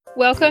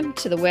Welcome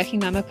to the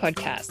Working Mama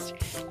podcast,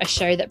 a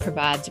show that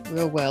provides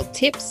real-world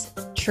tips,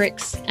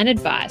 tricks, and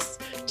advice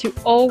to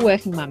all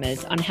working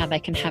mamas on how they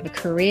can have a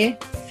career,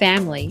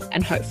 family,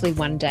 and hopefully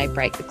one day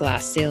break the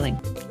glass ceiling.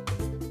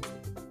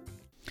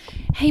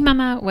 Hey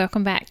mama,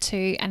 welcome back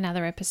to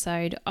another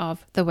episode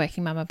of the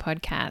Working Mama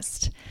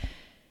podcast.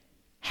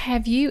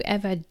 Have you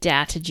ever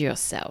doubted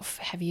yourself?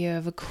 Have you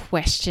ever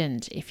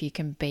questioned if you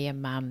can be a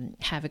mum,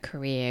 have a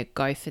career,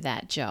 go for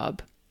that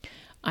job?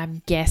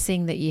 I'm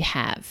guessing that you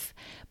have,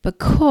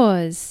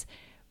 because,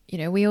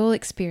 we all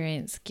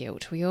experience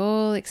guilt. We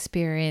all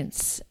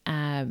experience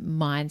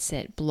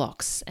mindset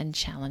blocks and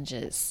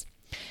challenges.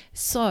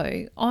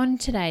 So on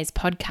today's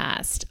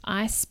podcast,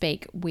 I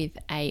speak with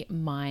a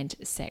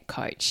mindset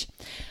coach.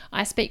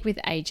 I speak with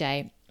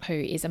AJ, who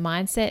is a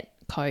mindset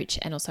coach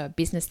and also a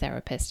business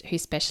therapist who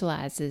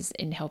specializes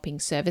in helping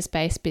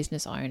service-based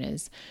business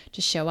owners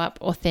to show up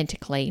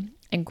authentically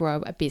and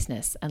grow a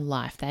business and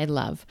life they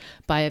love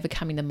by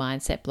overcoming the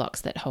mindset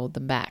blocks that hold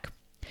them back.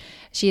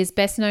 She is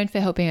best known for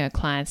helping her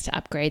clients to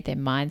upgrade their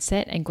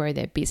mindset and grow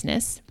their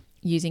business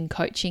using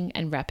coaching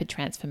and rapid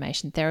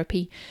transformation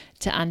therapy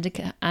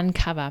to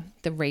uncover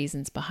the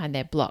reasons behind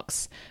their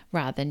blocks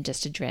rather than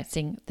just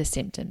addressing the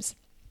symptoms.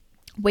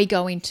 We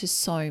go into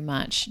so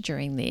much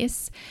during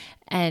this,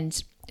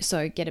 and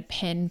so get a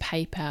pen,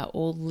 paper,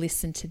 or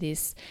listen to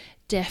this.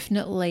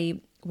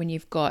 Definitely when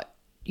you've got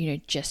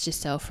just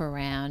yourself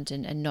around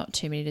and not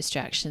too many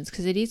distractions,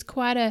 because it is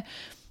quite a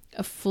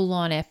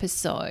full-on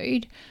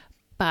episode,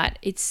 but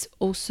it's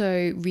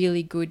also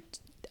really good.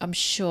 I'm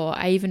sure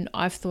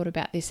I've thought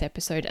about this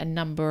episode a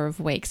number of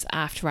weeks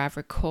after I've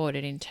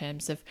recorded in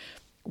terms of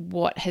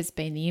what has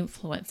been the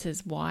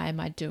influences, why am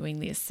I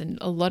doing this, and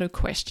a lot of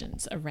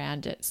questions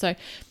around it. So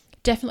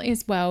definitely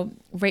as well,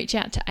 reach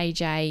out to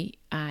AJ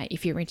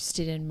if you're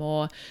interested in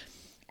more.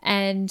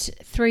 And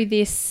through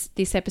this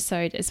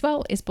episode as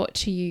well is brought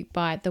to you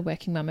by the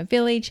Working Mama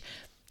Village,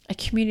 a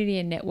community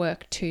and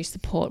network to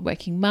support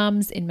working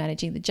mums in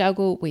managing the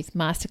juggle with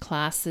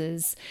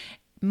masterclasses,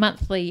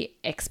 monthly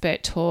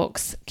expert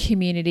talks,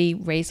 community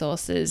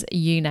resources,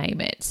 you name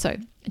it. So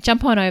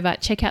jump on over,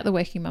 check out the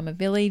Working Mama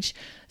Village.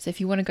 So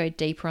if you want to go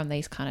deeper on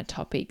these kind of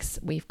topics,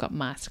 we've got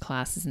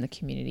masterclasses in the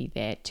community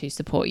there to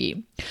support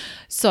you.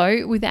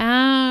 So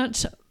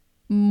without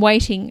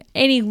waiting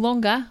any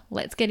longer,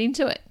 let's get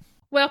into it.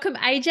 Welcome,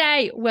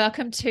 AJ.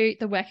 Welcome to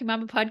the Working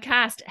Mama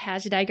podcast.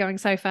 How's your day going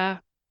so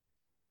far?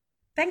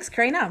 Thanks,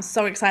 Karina. I'm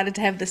so excited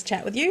to have this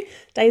chat with you.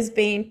 Day's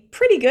been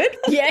pretty good.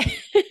 Yeah,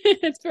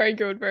 it's very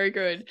good, very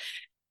good.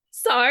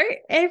 So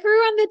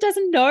everyone that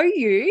doesn't know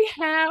you,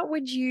 how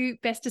would you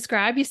best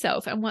describe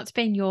yourself and what's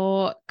been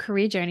your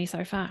career journey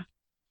so far?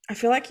 I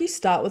feel like you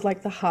start with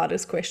the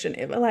hardest question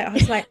ever. I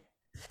was like,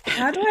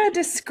 how do I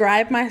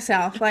describe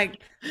myself?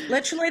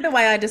 Literally the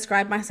way I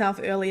described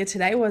myself earlier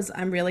today was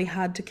I'm really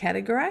hard to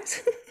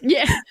categorize.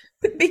 Yeah.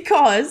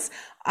 Because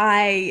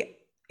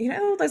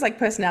all those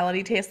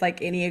personality tests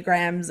like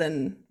Enneagrams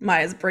and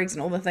Myers-Briggs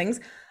and all the things,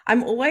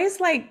 I'm always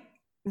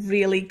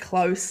really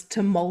close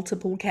to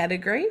multiple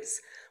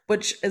categories,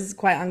 which is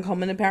quite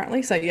uncommon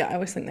apparently. So yeah, I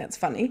always think that's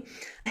funny.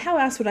 How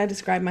else would I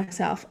describe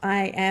myself?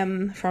 I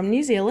am from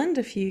New Zealand,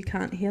 if you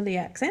can't hear the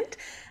accent.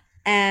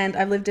 And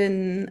I've lived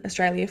in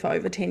Australia for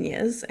over 10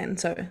 years. And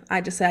so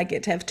I just say I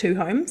get to have two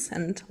homes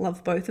and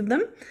love both of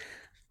them.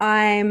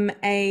 I'm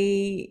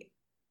a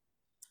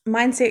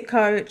mindset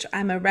coach.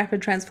 I'm a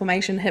rapid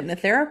transformation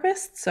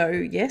hypnotherapist. So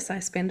yes, I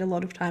spend a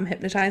lot of time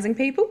hypnotizing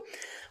people,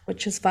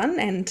 which is fun.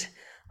 And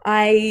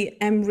I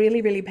am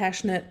really, really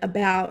passionate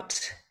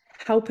about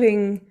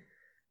helping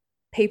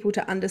people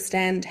to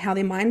understand how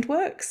their mind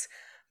works,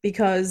 which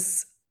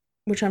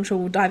I'm sure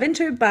we'll dive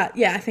into. But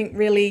yeah, I think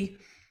really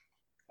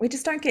we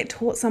just don't get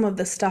taught some of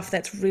the stuff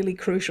that's really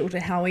crucial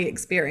to how we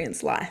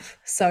experience life.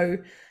 So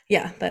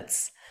yeah,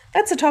 that's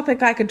a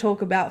topic I could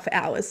talk about for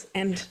hours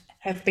and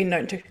have been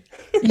known to.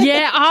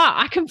 Yeah,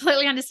 I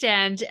completely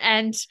understand.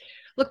 And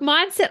look,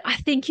 mindset I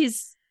think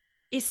is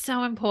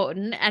so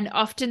important, and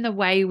often the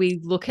way we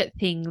look at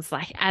things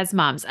as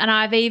mums. And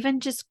I've even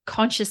just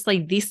consciously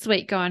this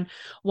week gone,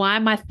 why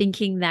am I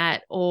thinking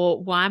that,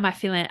 or why am I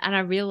feeling it? And I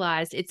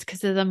realized it's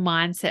because of the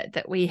mindset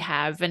that we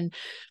have. And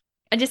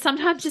just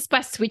sometimes just by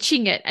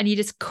switching it, and you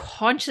just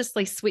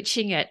consciously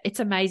switching it,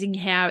 it's amazing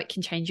how it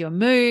can change your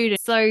mood.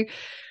 So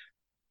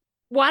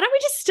why don't we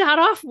just start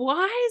off?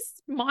 Why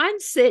is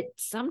mindset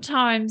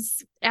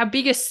sometimes our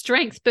biggest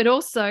strength, but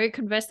also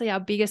conversely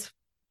our biggest,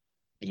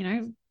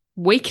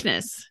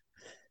 weakness?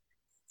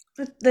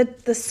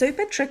 The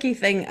super tricky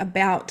thing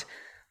about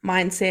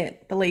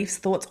mindset, beliefs,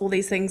 thoughts, all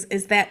these things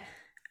is that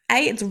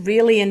it's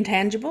really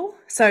intangible.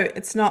 So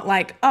it's not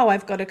like, oh,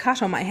 I've got a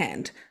cut on my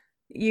hand.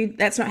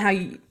 That's not how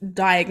you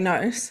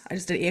diagnose. I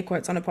just did air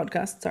quotes on a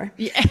podcast, sorry.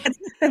 Yeah.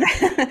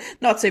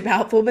 Not super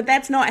helpful, but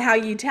that's not how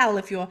you tell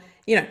if you're,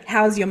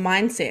 how's your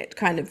mindset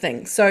kind of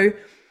thing. So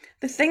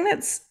the thing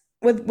that's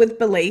with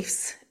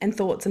beliefs and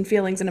thoughts and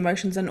feelings and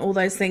emotions and all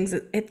those things,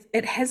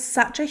 it has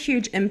such a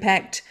huge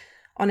impact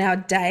on our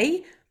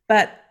day,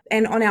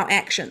 and on our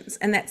actions.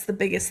 And that's the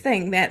biggest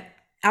thing, that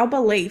our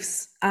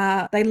beliefs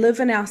they live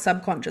in our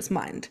subconscious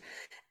mind,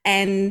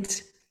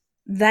 and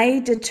they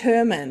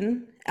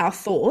determine our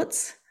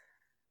thoughts,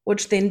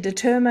 which then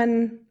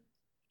determine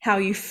how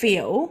you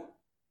feel,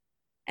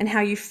 and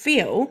how you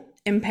feel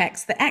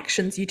impacts the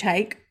actions you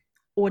take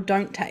or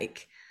don't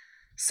take.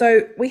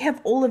 So we have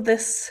all of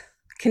this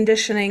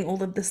conditioning,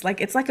 all of this, like,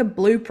 it's like a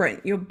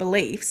blueprint, your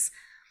beliefs,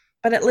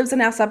 but it lives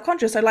in our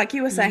subconscious. So like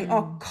you were saying,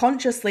 oh,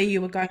 consciously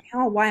you were going,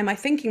 oh, why am I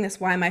thinking this?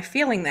 Why am I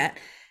feeling that?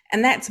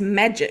 And that's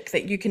magic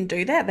that you can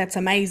do that. That's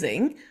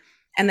amazing.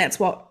 And that's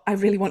what I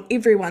really want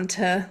everyone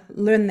to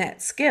learn,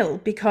 that skill,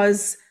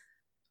 because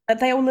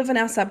they all live in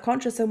our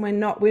subconscious, and we're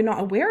not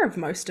aware of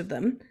most of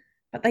them,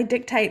 but they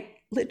dictate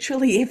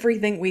literally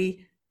everything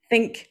we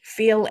think,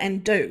 feel,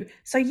 and do.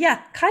 So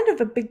yeah, kind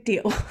of a big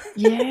deal.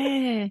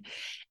 Yeah.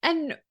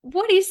 And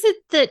what is it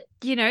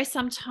that,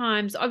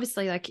 sometimes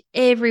obviously like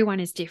everyone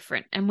is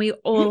different and we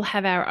all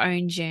have our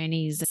own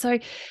journeys. So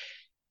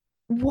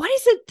what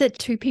is it that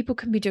two people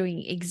can be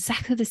doing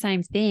exactly the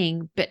same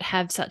thing, but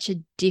have such a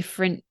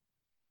different,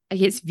 I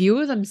guess, view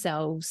of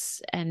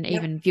themselves and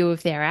even view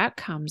of their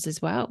outcomes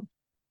as well?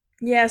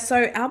 Yeah,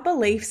 so our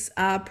beliefs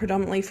are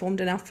predominantly formed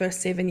in our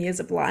first 7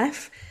 years of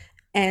life,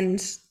 and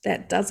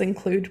that does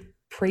include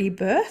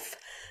pre-birth.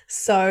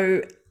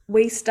 So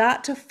we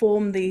start to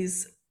form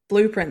these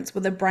blueprints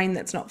with a brain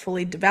that's not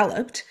fully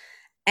developed.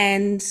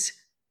 And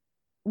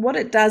what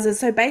it does is,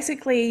 so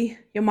basically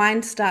your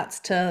mind starts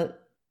to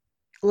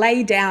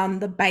lay down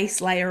the base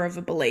layer of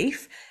a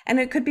belief, and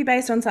it could be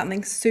based on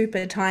something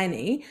super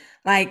tiny,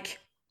 like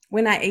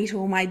when I eat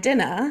all my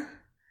dinner,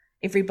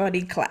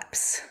 everybody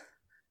claps.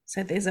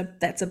 So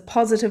that's a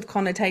positive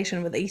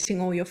connotation with eating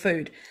all your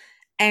food.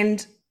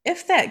 And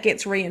if that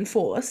gets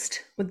reinforced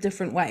with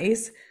different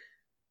ways,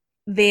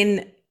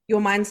 then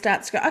your mind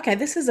starts to go, okay,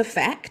 this is a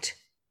fact.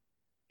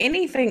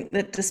 Anything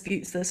that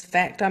disputes this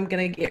fact, I'm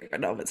going to get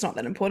rid of. It's not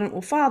that important.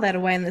 We'll file that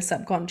away in the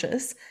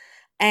subconscious.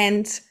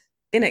 And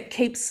then it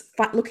keeps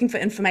looking for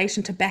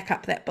information to back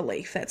up that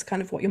belief. That's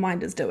kind of what your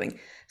mind is doing.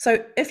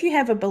 So if you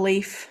have a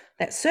belief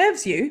that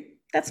serves you,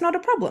 that's not a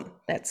problem.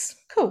 That's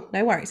cool,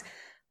 no worries.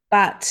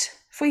 But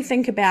if we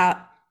think about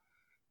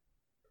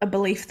a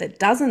belief that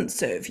doesn't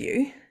serve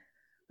you,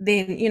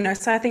 then,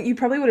 so I think you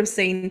probably would have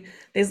seen,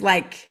 there's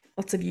like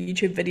lots of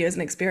YouTube videos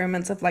and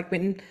experiments of like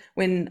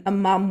when a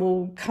mum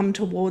will come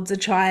towards a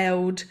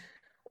child,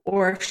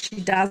 or if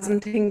she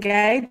doesn't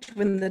engage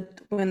when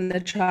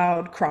the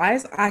child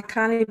cries. I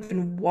can't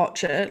even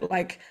watch it.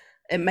 Like,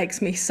 it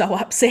makes me so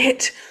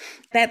upset.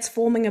 That's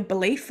forming a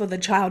belief for the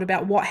child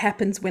about what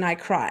happens when I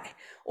cry,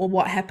 or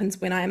what happens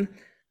when I'm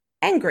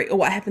angry, or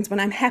what happens when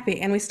I'm happy.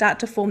 And we start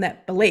to form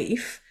that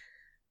belief,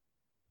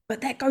 but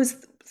that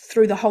goes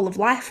through the whole of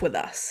life with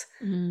us.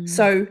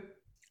 So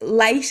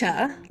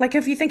later, like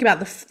if you think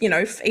about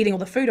eating all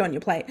the food on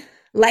your plate,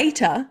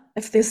 later,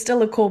 if there's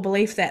still a core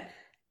belief that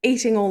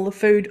eating all the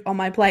food on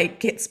my plate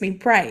gets me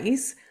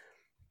praise,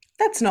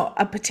 that's not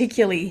a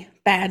particularly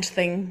bad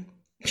thing,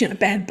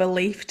 bad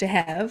belief to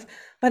have,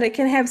 but it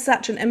can have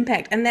such an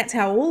impact. And that's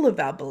how all of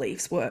our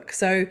beliefs work.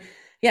 So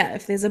yeah,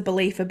 if there's a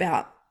belief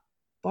about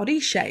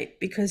body shape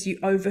because you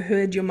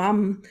overheard your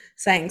mum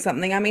saying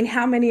something, I mean,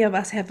 how many of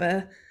us have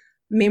a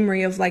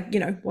memory of like,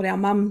 what our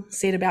mum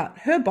said about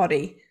her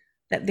body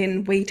that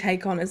then we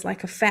take on as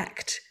like a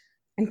fact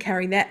and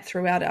carry that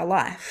throughout our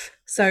life?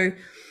 So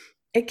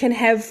it can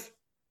have,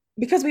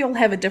 because we all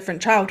have a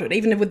different childhood,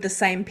 even with the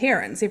same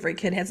parents, every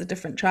kid has a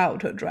different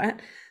childhood, right?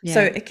 Yeah.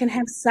 So it can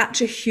have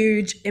such a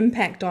huge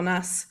impact on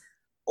us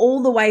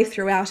all the way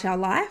throughout our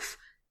life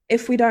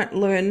if we don't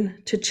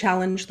learn to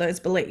challenge those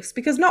beliefs.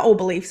 Because not all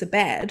beliefs are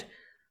bad,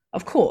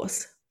 of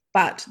course,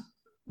 but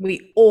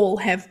we all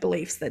have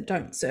beliefs that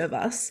don't serve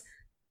us.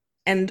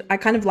 And I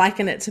kind of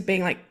liken it to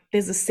being like,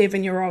 there's a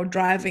 7-year-old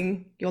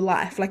driving your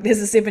life. Like,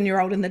 there's a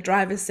 7-year-old in the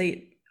driver's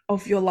seat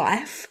of your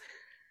life.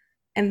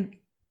 And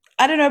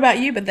I don't know about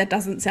you, but that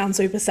doesn't sound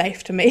super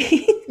safe to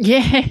me.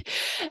 Yeah.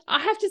 I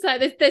have to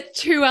say there's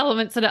two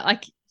elements that are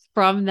like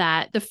from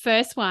that. The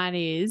first one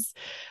is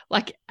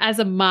like, as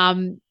a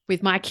mum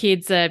with my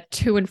kids are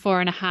 2 and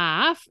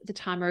 4.5 at the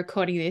time of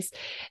recording this,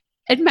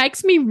 it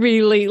makes me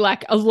really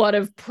like a lot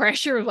of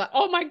pressure of like,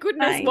 oh my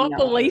goodness, what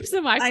beliefs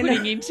am I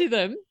putting into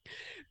them?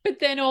 But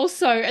then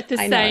also at the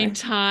same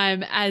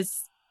time,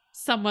 as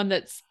someone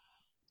that's a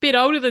bit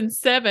older than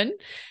 7,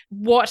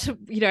 what,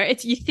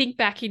 it's, you think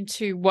back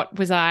into what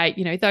was I,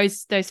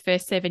 those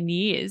first 7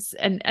 years,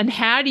 and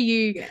how do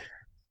you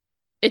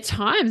at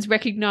times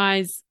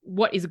recognize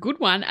what is a good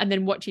one and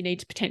then what you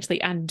need to potentially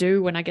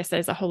undo? And I guess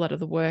there's a whole lot of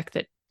the work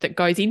that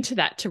goes into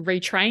that to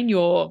retrain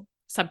your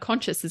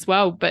subconscious as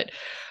well. But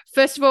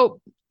first of all,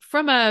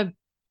 from a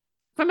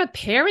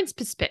parent's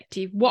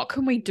perspective, what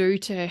can we do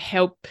to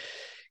help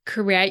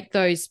create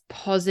those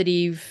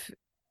positive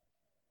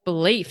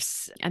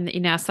beliefs and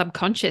in our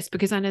subconscious?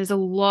 Because I know there's a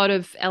lot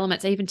of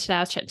elements. Even today I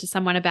was chatting to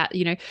someone about,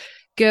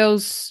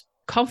 girls'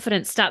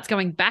 confidence starts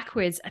going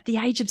backwards at the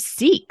age of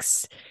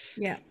 6.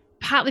 Yeah.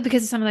 Partly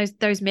because of some of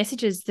those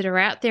messages that are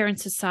out there in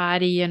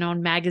society and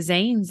on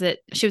magazines, that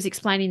she was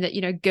explaining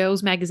that,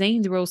 girls'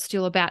 magazines are all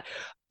still about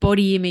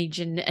body image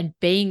and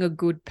being a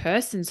good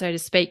person, so to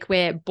speak,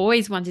 where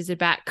boys' ones is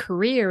about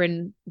career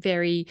and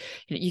very,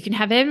 you can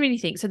have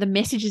everything. So the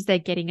messages they're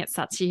getting at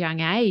such a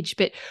young age.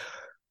 But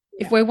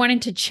if we're wanting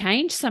to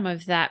change some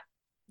of that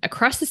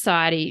across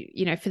society,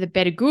 for the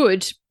better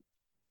good,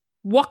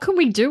 what can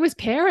we do as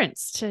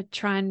parents to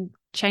try and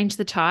change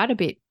the tide a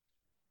bit?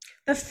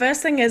 The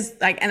first thing is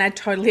and I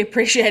totally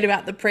appreciate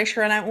about the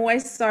pressure, and I'm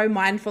always so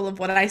mindful of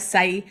what I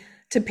say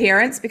to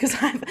parents, because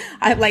I've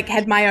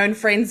had my own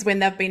friends when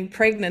they've been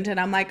pregnant, and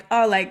I'm like,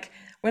 oh,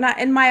 when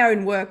in my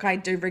own work, I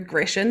do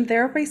regression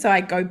therapy. So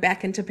I go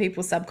back into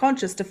people's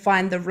subconscious to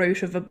find the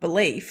root of a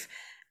belief.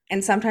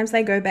 And sometimes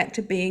they go back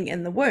to being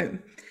in the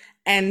womb.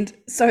 And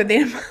so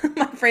then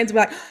my friends were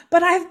like,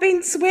 but I've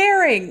been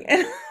swearing.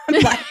 And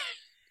I'm like,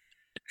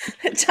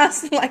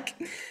 just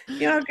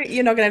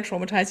you're not going to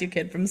traumatize your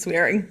kid from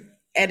swearing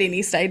at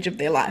any stage of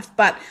their life.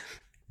 But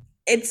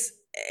it's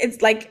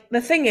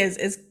the thing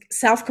is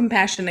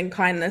self-compassion and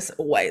kindness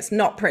always,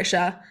 not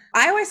pressure.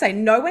 I always say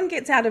no one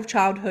gets out of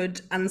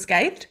childhood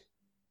unscathed.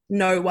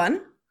 No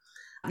one.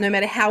 No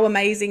matter how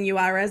amazing you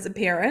are as a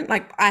parent.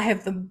 I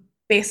have the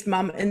best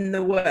mum in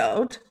the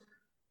world.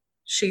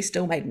 She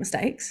still made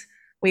mistakes.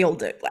 We all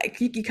do.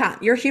 You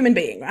can't. You're a human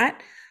being, right?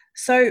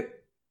 So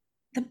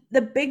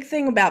the big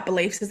thing about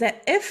beliefs is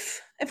that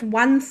if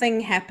one thing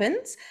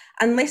happens,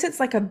 unless it's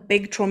a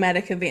big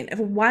traumatic event, if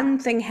one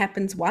thing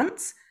happens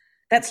once,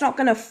 that's not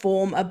going to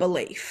form a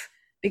belief,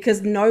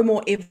 because no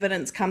more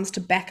evidence comes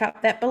to back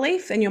up that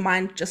belief, and your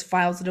mind just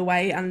files it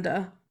away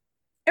under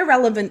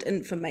irrelevant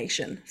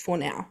information for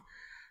now.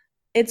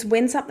 It's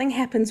when something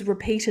happens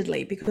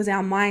repeatedly, because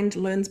our mind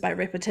learns by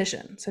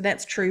repetition. So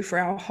that's true for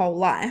our whole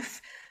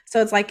life.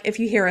 So it's if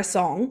you hear a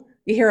song,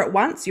 you hear it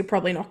once, you're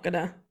probably not going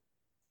to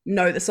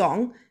know the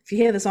song. If you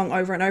hear the song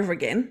over and over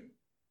again,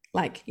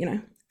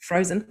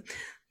 Frozen,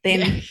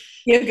 then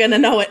you're going to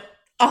know it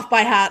off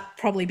by heart,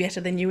 probably better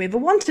than you ever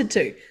wanted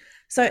to.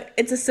 So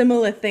it's a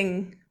similar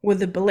thing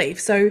with a belief.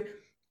 So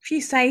if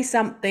you say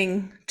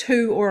something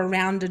to or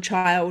around a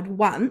child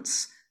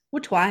once or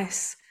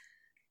twice,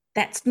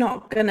 that's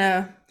not going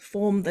to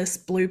form this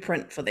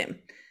blueprint for them.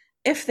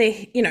 If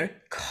they're,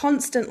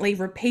 constantly,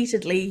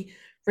 repeatedly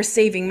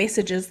receiving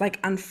messages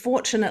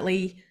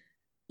unfortunately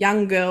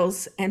young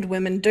girls and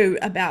women do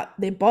about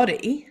their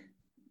body,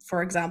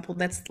 for example,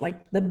 that's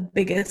the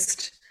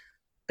biggest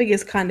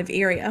kind of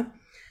area,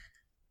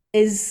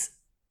 is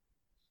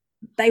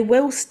they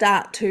will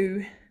start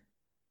to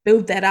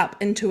build that up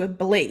into a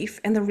belief.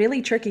 And the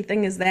really tricky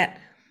thing is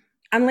that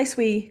unless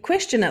we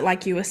question it,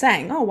 like you were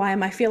saying, oh, why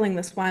am I feeling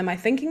this? Why am I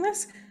thinking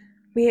this?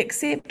 We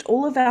accept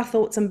all of our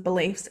thoughts and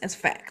beliefs as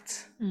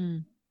facts.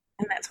 And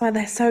that's why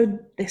they're so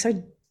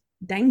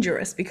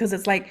dangerous, because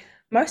it's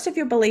most of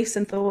your beliefs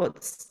and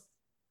thoughts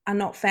are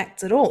not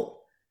facts at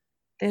all.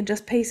 They're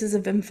just pieces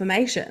of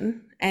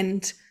information,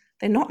 and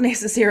they're not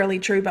necessarily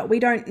true, but we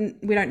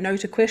don't know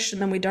to question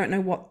them. We don't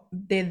know what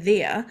they're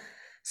there.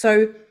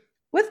 So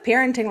with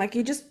parenting,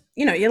 you just,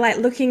 you're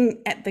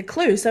looking at the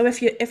clue. So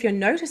if you're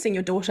noticing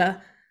your daughter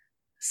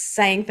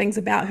saying things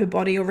about her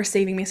body, or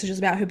receiving messages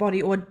about her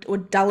body, or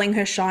dulling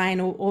her shine,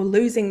 or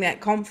losing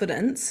that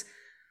confidence,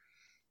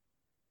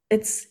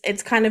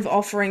 it's kind of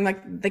offering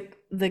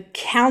the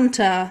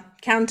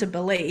counter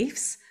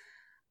beliefs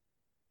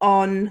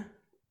on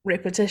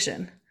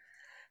repetition.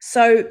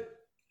 So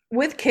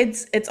with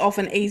kids, it's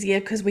often easier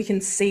because we can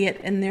see it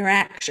in their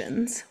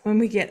actions. When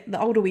the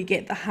older we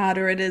get, the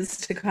harder it is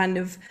to kind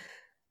of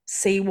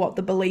see what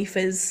the belief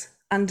is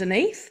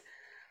underneath.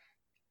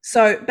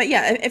 So, but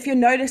yeah, if you're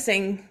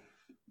noticing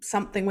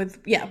something with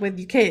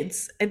your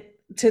kids,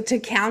 to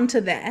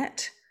counter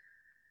that,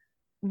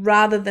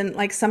 rather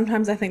than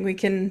sometimes I think we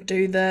can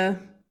do that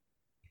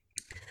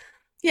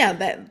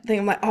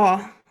thing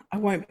oh, I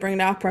won't bring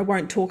it up, or I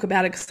won't talk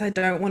about it because I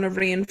don't want to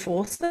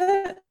reinforce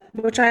it,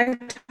 which I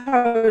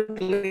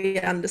totally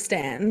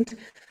understand.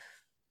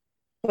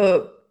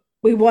 But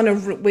we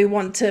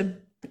want to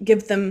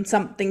give them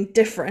something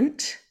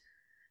different.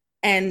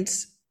 And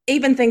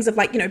even things of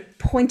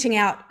pointing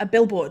out a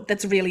billboard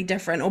that's really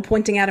different, or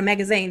pointing out a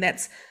magazine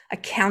that's a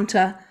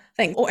counter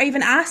thing, or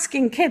even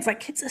asking kids,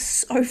 kids are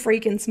so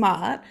freaking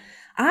smart,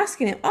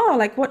 asking them, oh,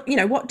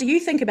 what do you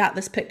think about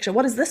this picture?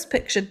 What is this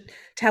picture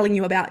telling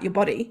you about your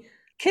body?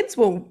 Kids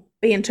will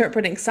be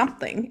interpreting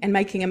something and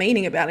making a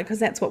meaning about it, because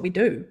that's what we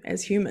do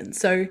as humans.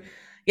 So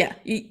yeah,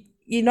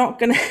 you're not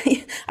gonna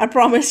I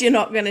promise you're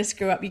not gonna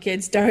screw up your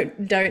kids. Don't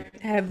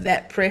have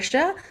that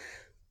pressure.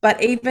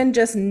 But even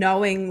just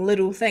knowing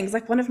little things,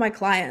 one of my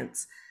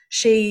clients,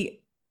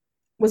 she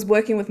was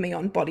working with me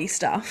on body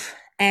stuff,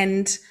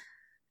 and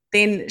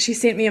then she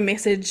sent me a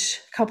message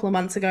a couple of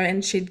months ago,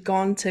 and she'd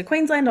gone to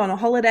Queensland on a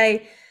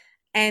holiday,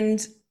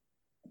 and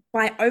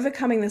by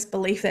overcoming this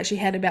belief that she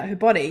had about her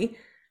body,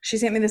 she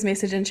sent me this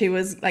message, and she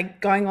was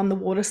going on the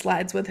water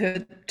slides with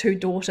her 2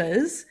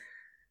 daughters.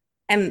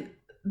 And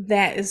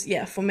that is,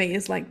 for me,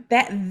 is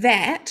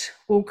that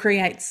will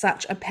create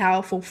such a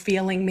powerful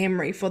feeling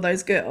memory for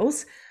those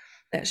girls,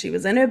 that she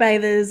was in her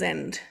bathers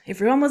and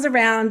everyone was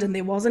around, and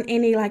there wasn't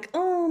any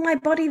oh my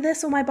body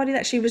this or my body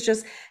that. She was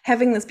just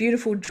having this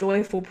beautiful,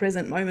 joyful,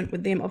 present moment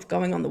with them of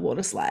going on the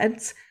water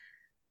slides.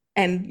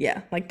 And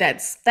yeah, like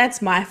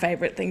that's my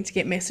favorite thing, to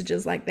get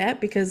messages like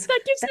that, because That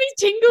gives me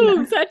you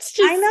tingles. know, That's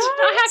I just, know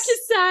I have to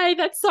it's say,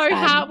 that's so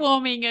sad.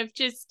 heartwarming of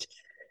just,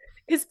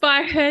 because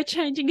by her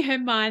changing her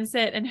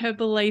mindset and her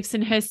beliefs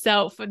in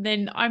herself, and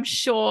then I'm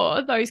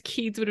sure those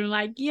kids would have been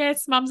like,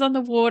 yes, mum's on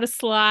the water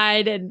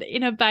slide and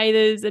in her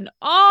bathers, and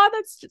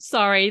that's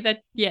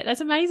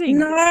amazing.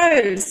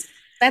 No,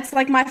 that's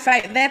like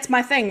that's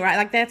my thing, right?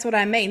 Like that's what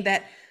I mean,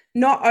 that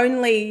not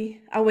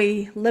only are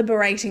we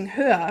liberating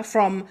her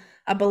from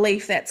a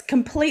belief that's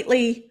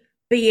completely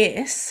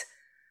BS,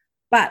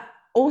 but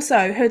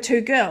also her two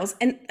girls,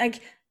 and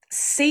like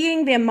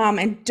seeing their mum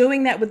and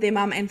doing that with their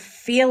mum and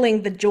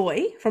feeling the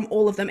joy from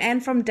all of them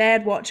and from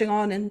dad watching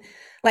on, and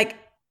like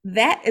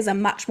that is a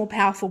much more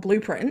powerful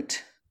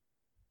blueprint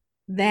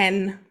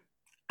than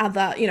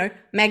other,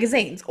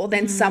 magazines, or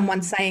than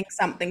someone saying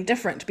something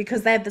different,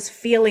 because they have this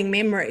feeling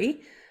memory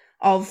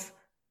of,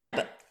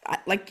 but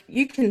like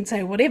you can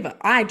say whatever,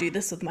 I do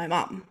this with my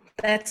mum.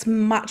 That's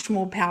much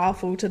more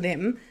powerful to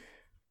them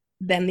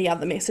than the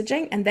other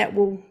messaging, and that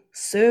will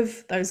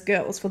serve those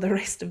girls for the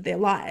rest of their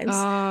lives.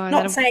 Oh,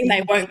 Not saying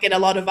they won't get a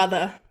lot of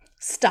other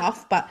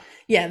stuff, but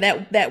yeah,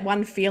 that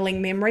one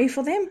feeling memory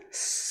for them,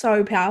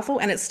 so powerful,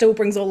 and it still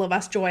brings all of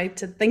us joy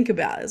to think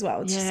about as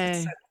well. It's yeah.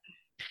 just so.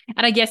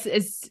 And I guess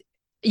as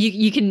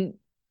you can,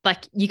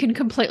 like, you can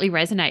completely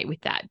resonate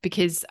with that,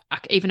 because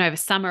even over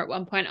summer at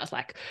one point I was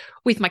like,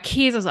 with my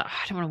kids, I was like, oh,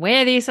 I don't want to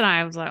wear this, and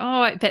I was like,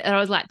 oh, but I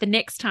was like, the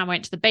next time I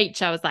went to the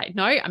beach, I was like,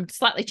 no, I'm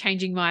slightly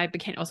changing my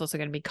bikini. It was also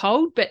going to be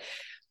cold, but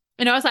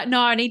I was like, no,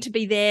 I need to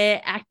be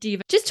there,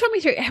 active. Just talk me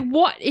through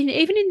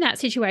even in that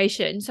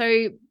situation.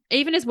 So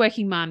even as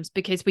working mums,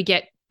 because we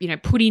get,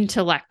 put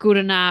into like good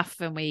enough,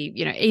 and we,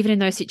 even in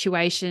those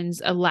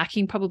situations are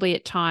lacking probably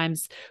at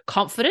times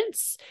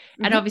confidence.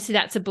 Mm-hmm. And obviously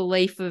that's a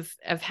belief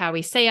of how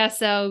we see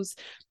ourselves.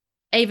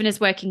 Even as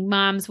working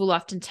mums, we'll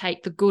often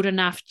take the good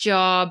enough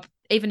job.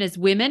 Even as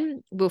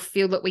women, we'll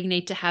feel that we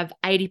need to have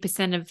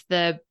 80% of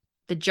the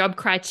job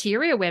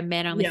criteria, where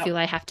men only feel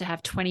they have to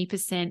have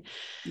 20%.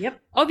 Yep.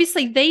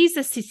 Obviously, these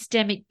are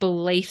systemic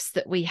beliefs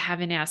that we have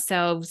in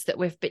ourselves that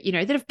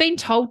that have been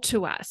told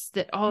to us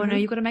that, no,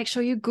 you've got to make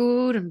sure you're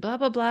good and blah,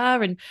 blah, blah.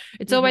 And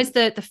it's always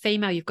the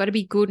female, you've got to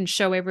be good and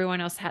show everyone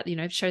else how,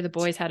 show the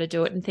boys how to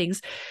do it and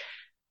things.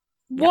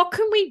 Yep. What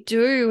can we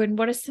do? And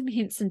what are some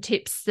hints and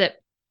tips that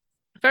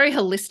very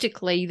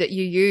holistically that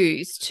you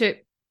use to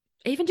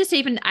even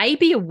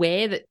be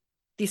aware that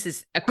this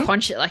is a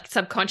conscious, like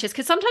subconscious,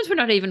 because sometimes we're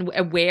not even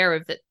aware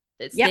of that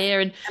it's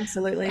there. And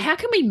absolutely, how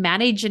can we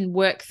manage and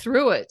work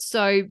through it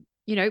so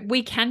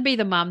we can be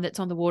the mum that's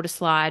on the water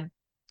slide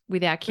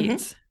with our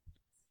kids?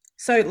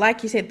 So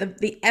like you said,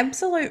 the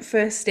absolute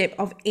first step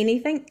of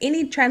anything,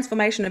 any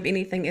transformation of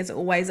anything, is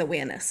always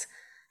awareness.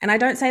 And I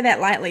don't say that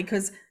lightly,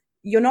 because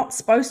you're not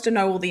supposed to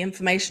know all the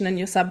information in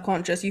your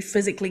subconscious. You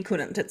physically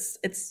couldn't.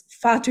 It's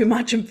far too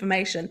much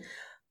information.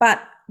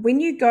 But when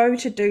you go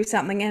to do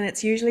something, and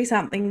it's usually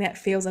something that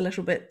feels a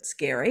little bit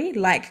scary,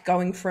 like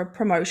going for a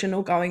promotion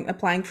or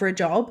applying for a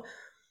job,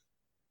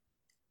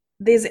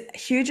 there's a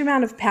huge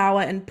amount of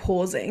power in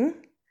pausing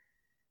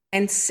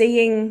and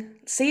see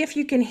if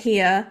you can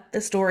hear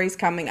the stories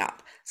coming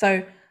up.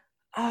 So,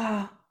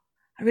 I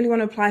really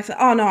want to apply for,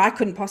 no, I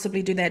couldn't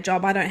possibly do that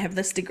job. I don't have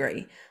this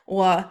degree.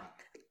 Or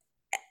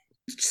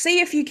see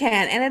if you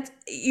can. And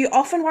you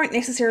often won't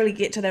necessarily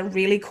get to that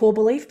really core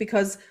belief,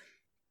 because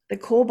the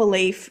core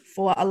belief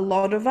for a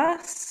lot of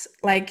us,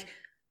 like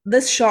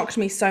this shocked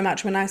me so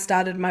much when I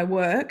started my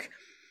work,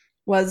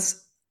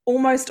 was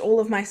almost all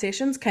of my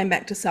sessions came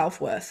back to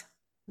self-worth,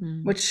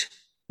 which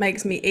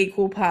makes me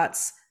equal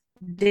parts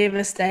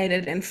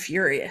devastated and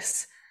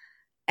furious.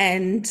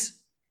 And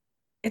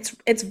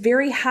it's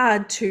very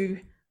hard to,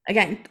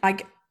 again,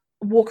 like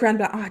walk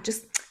around and be like, I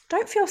just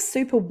don't feel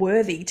super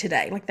worthy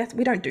today. Like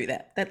we don't do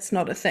that. That's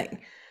not a thing.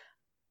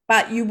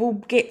 But you will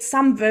get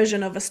some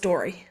version of a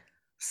story.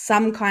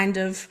 Some kind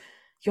of,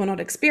 you're not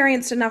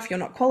experienced enough, you're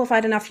not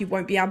qualified enough, you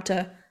won't be able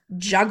to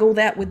juggle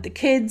that with the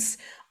kids.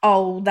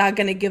 Oh, they're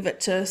going to give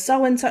it to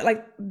so-and-so.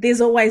 Like there's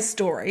always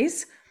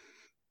stories.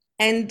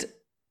 And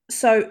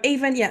so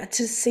even,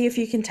 to see if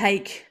you can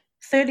take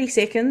 30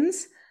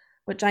 seconds,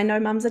 which I know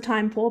mums are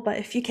time poor, but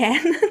if you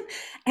can,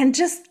 and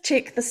just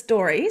check the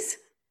stories.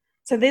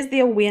 So there's the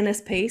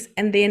awareness piece.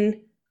 And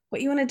then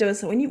what you want to do is,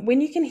 so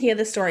when you can hear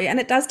the story, and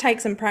it does take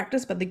some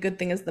practice, but the good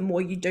thing is the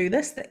more you do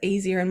this, the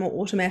easier and more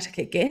automatic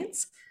it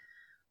gets,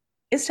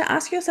 is to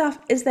ask yourself,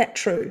 is that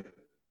true?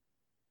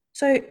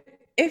 So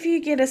if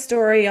you get a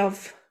story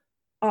of,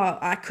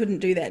 I couldn't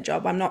do that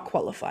job, I'm not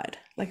qualified.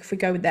 Like if we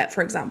go with that,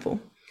 for example,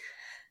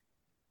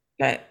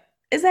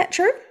 is that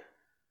true?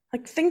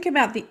 Like think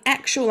about the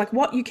actual, like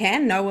what you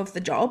can know of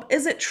the job.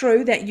 Is it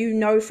true that you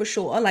know for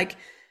sure, like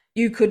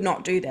you could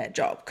not do that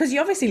job? Because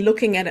you're obviously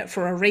looking at it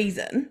for a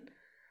reason.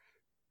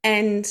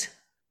 And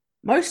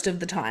most of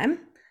the time,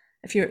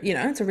 if you're,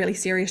 it's a really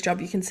serious job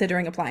you're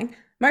considering applying,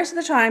 most of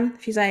the time,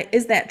 if you say,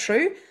 is that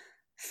true?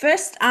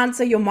 First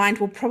answer your mind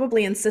will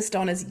probably insist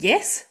on is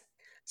yes.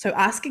 So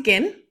ask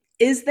again,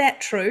 is that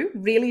true,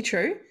 really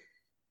true?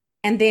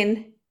 And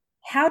then,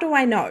 how do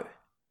I know?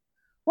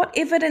 What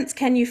evidence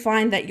can you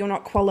find that you're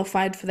not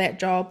qualified for that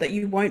job, that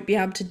you won't be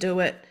able to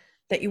do it,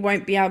 that you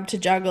won't be able to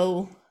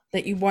juggle,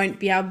 that you won't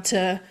be able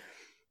to,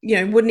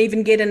 wouldn't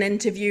even get an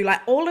interview,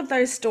 like all of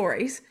those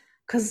stories,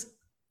 because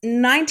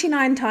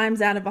 99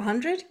 times out of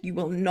 100, you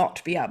will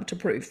not be able to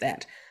prove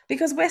that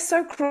because we're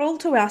so cruel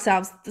to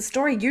ourselves. The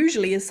story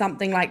usually is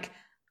something like,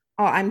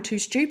 oh, I'm too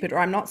stupid, or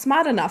I'm not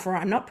smart enough, or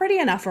I'm not pretty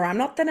enough, or I'm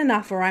not thin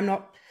enough, or I'm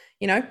not,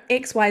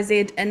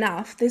 XYZ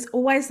enough. There's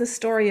always the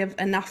story of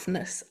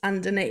enoughness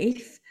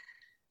underneath.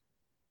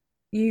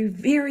 You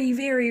very,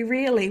 very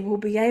rarely will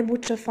be able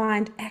to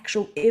find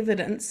actual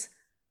evidence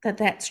that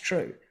that's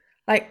true.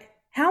 Like,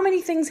 how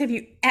many things have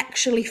you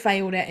actually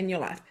failed at in your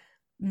life?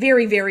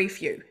 Very, very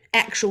few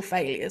actual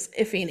failures,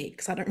 if any,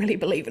 because I don't really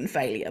believe in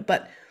failure.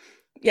 But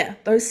yeah,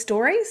 those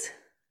stories,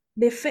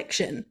 they're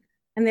fiction,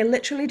 and they're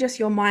literally just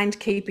your mind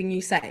keeping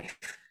you safe.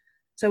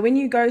 So when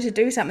you go to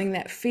do something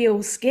that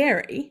feels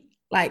scary,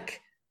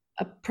 like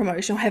a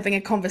promotion or having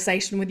a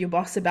conversation with your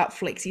boss about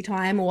flexi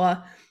time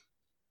or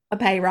a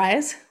pay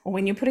rise, or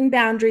when you're putting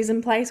boundaries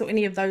in place or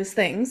any of those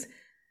things,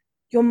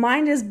 your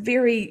mind is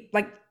very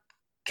like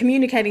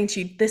communicating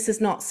to you, this is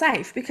not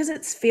safe, because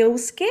it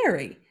feels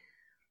scary.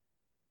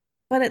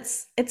 But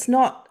it's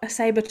not a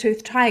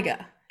saber-toothed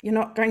tiger. You're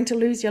not going to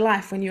lose your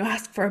life when you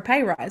ask for a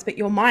pay rise, but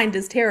your mind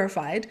is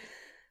terrified.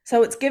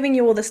 So it's giving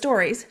you all the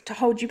stories to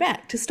hold you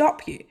back, to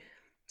stop you.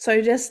 So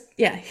just,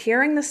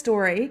 hearing the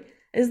story,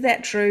 is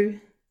that true?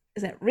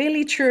 Is that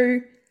really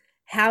true?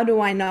 How do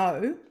I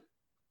know?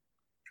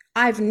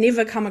 I've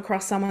never come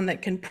across someone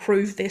that can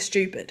prove they're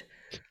stupid.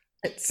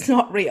 It's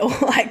not real.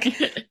 Like,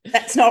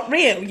 that's not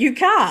real. You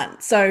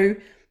can't. So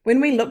when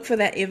we look for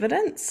that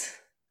evidence,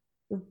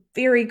 we'll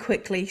very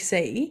quickly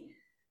see,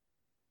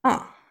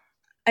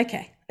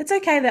 okay, it's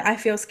okay that I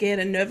feel scared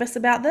and nervous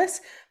about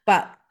this,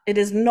 but it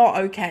is not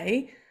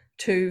okay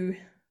to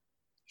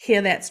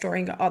hear that story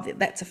and go, oh,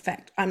 that's a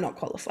fact. I'm not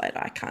qualified.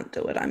 I can't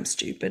do it. I'm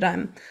stupid.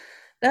 I'm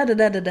da da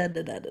da da da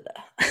da da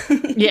da.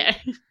 Yeah.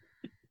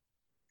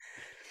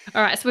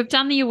 All right. So we've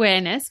done the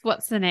awareness.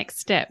 What's the next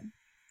step?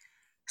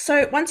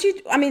 So once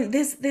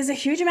there's a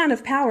huge amount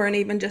of power in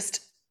even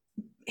just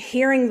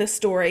hearing the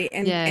story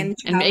and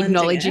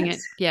acknowledging it.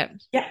 Yeah.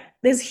 Yeah.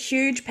 There's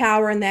huge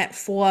power in that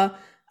for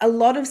a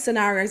lot of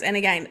scenarios. And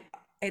again,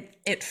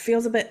 it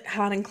feels a bit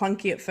hard and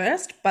clunky at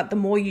first, but the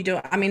more you do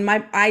it,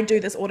 I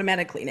do this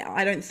automatically now.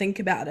 I don't think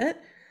about it.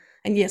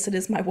 And yes, it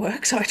is my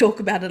work, so I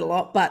talk about it a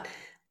lot, but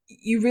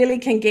you really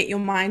can get your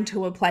mind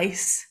to a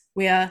place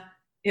where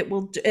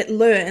it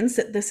learns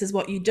that this is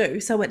what you do,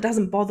 so it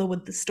doesn't bother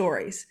with the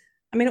stories.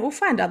 It will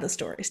find other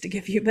stories to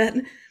give you, but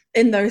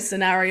in those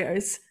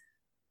scenarios.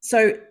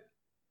 So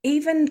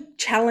even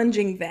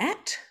challenging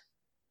that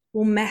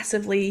will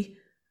massively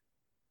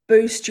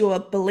boost your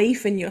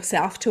belief in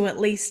yourself to at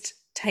least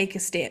take a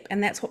step.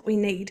 And that's what we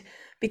need,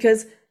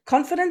 because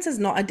confidence is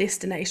not a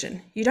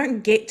destination. You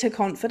don't get to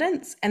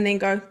confidence and then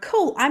go,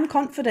 cool, I'm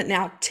confident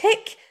now,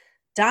 tick,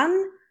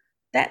 done.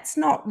 That's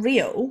not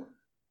real.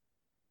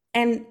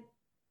 And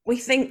we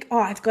think, oh,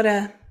 I've got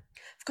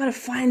to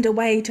find a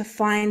way to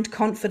find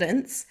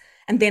confidence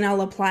and then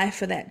I'll apply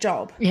for that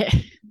job. Yeah.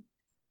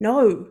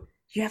 No,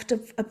 you have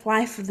to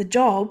apply for the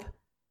job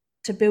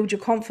to build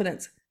your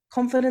confidence.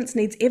 Confidence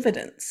needs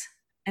evidence,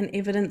 and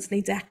evidence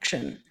needs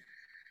action.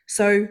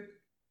 So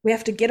we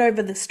have to get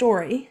over the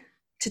story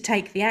to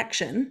take the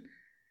action.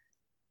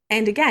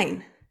 And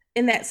again,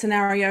 in that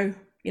scenario,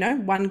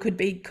 one could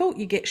be, cool,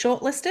 you get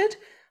shortlisted.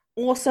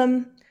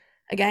 Awesome.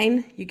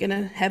 Again, you're going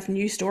to have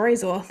new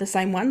stories or the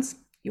same ones.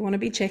 You want to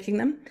be checking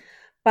them.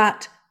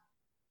 But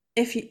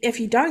if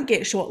you don't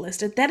get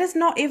shortlisted, that is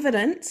not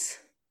evidence.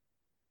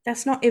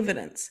 That's not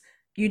evidence.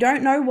 You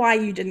don't know why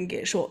you didn't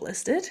get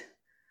shortlisted.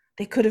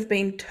 There could have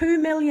been 2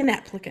 million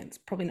applicants,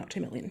 probably not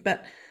 2 million,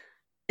 but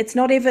it's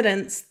not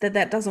evidence that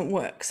that doesn't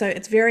work. So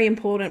it's very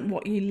important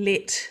what you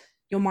let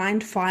your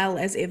mind file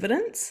as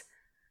evidence.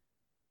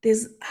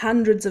 There's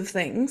hundreds of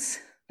things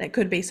that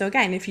could be. So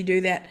again, if you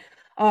do that,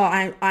 oh,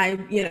 I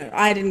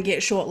didn't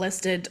get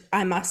shortlisted,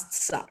 I must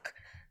suck.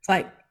 It's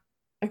like,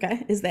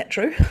 okay, is that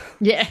true?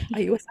 Yeah.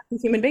 Are you a sucking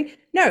human being?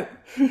 No.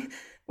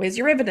 Where's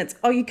your evidence?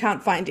 Oh, you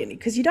can't find any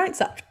because you don't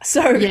suck.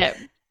 So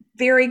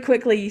very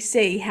quickly you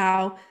see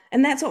how,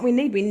 and that's what we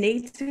need. We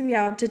need to be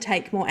able to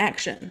take more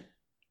action.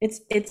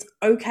 It's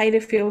okay to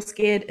feel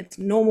scared. It's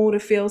normal to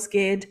feel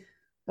scared,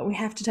 but we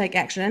have to take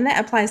action. And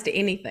that applies to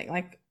anything,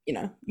 like,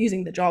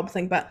 using the job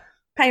thing, but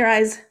pay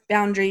rise,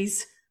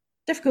 boundaries,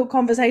 difficult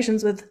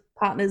conversations with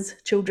partners,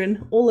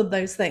 children, all of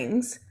those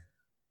things.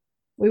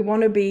 We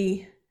want to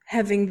be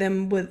having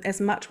them with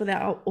as much with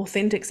our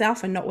authentic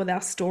self and not with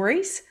our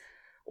stories,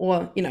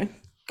 or,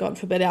 God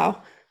forbid,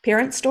 our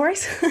parents'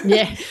 stories.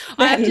 Yeah.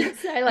 I have to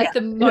say,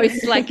 the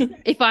most,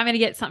 if I'm going to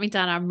get something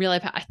done, I'm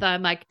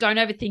like, don't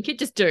overthink it,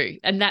 just do.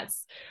 And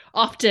that's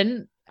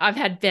often I've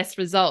had best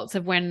results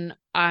of when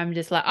I'm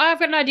just like, oh, I've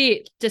got an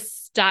idea,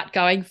 just start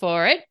going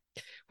for it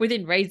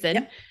within reason.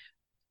 Yep.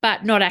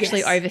 but not actually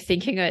Yes.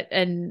 overthinking it.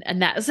 And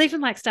that was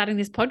even like starting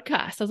this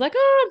podcast. I was like,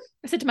 oh,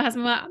 I said to my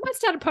husband, well, I might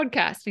start a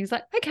podcast. And he's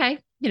like, okay,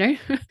 here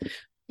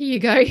you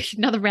go.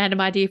 Another random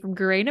idea from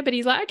Garina. But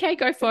he's like, okay,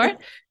 go for it.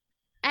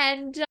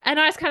 And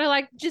I was kind of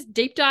like just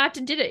deep dived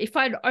and did it. If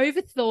I'd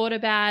overthought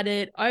about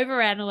it,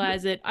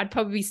 overanalyze it, I'd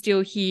probably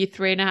still here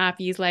 3.5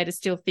 years later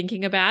still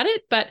thinking about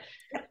it. But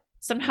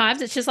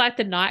sometimes it's just like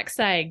the Nike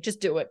saying, just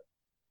do it.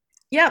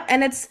 Yeah,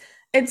 and it's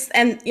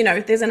and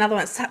there's another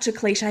one. It's such a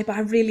cliche, but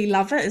I really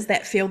love it. Is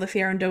that feel the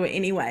fear and do it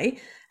anyway?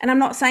 And I'm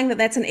not saying that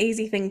that's an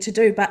easy thing to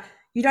do, but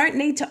you don't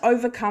need to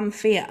overcome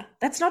fear.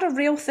 That's not a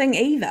real thing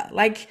either.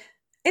 Like,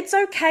 it's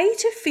okay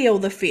to feel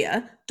the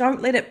fear.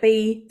 Don't let it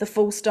be the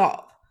full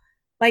stop.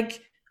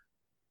 Like,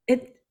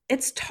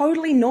 it's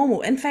totally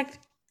normal. In fact,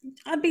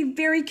 I'd be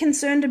very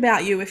concerned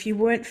about you if you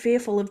weren't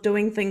fearful of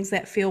doing things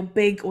that feel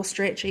big or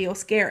stretchy or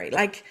scary.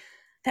 Like,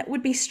 that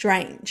would be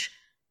strange.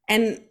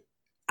 And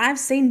I've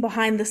seen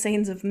behind the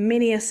scenes of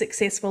many a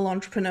successful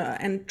entrepreneur,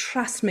 and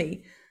trust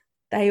me,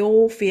 they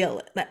all feel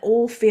it. They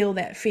all feel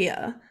that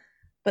fear,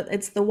 but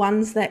it's the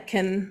ones that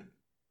can,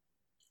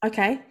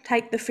 okay,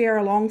 take the fear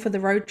along for the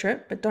road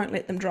trip, but don't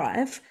let them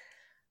drive.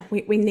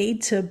 We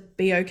need to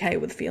be okay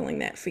with feeling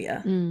that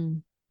fear,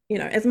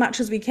 as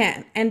much as we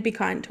can, and be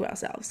kind to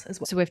ourselves as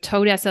well. So we've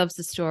told ourselves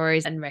the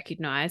stories and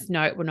recognized,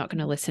 no, we're not going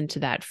to listen to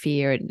that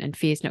fear, and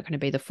fear is not going to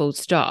be the full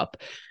stop.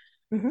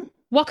 Mm-hmm.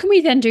 What can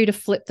we then do to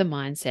flip the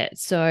mindset?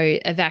 So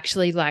of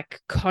actually like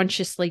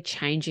consciously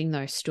changing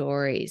those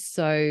stories.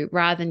 So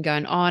rather than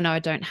going, oh no, I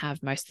don't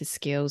have most of the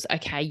skills.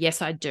 Okay,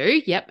 yes, I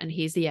do. Yep. And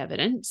here's the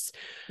evidence.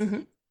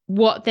 Mm-hmm.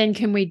 What then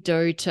can we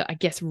do to, I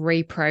guess,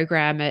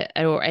 reprogram it?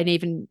 And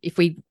even if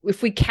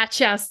we catch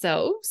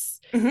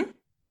ourselves and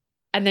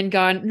then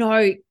going,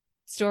 no,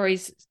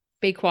 stories,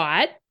 be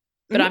quiet,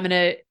 but I'm going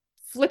to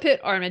flip it,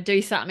 or I'm going to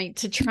do something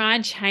to try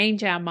and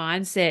change our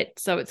mindset.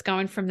 So it's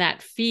going from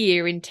that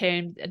fear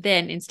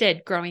then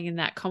instead growing in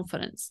that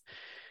confidence.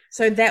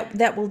 So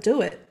that will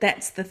do it.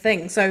 That's the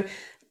thing. So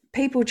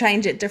people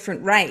change at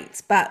different rates,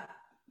 but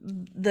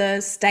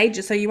the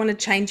stages, so you want to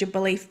change your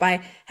belief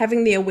by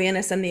having the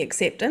awareness and the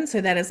acceptance.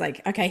 So that is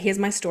like, okay, here's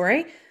my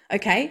story.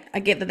 Okay, I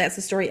get that that's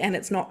a story and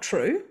it's not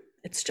true.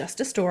 It's just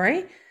a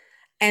story.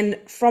 And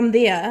from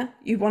there,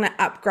 you want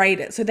to upgrade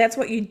it. So that's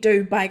what you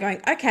do by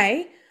going,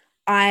 okay,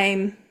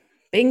 I'm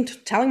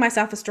telling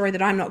myself a story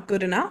that I'm not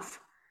good enough.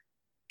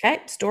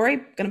 Okay, story,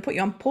 going to put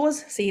you on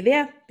pause. See you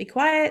there. Be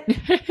quiet.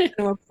 Going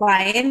to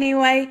apply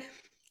anyway.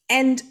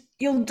 And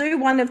you'll do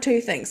one of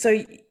two things.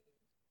 So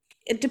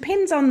it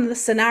depends on the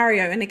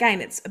scenario. And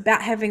again, it's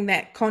about having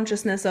that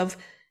consciousness of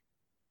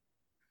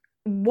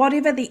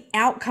whatever the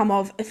outcome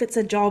of, if it's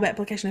a job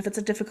application, if it's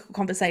a difficult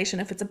conversation,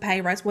 if it's a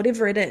pay rise,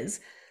 whatever it is,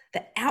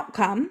 the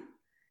outcome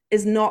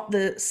is not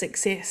the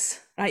success,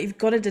 right? You've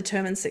got to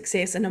determine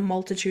success in a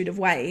multitude of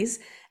ways.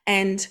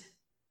 And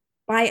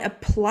by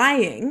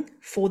applying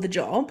for the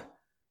job,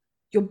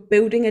 you're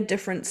building a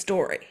different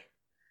story.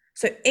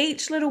 So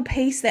each little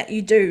piece that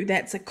you do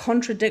that's a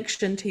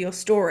contradiction to your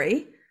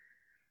story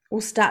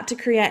will start to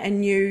create a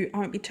new, I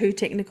won't be too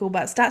technical,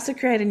 but starts to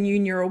create a new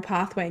neural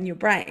pathway in your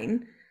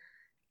brain.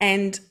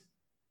 And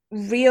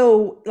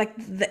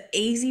the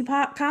easy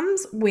part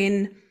comes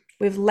when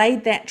we've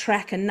laid that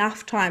track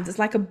enough times. It's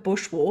like a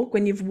bushwalk.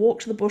 When you've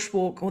walked the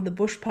bushwalk or the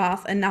bush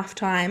path enough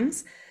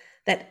times,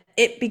 that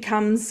it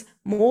becomes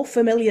more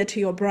familiar to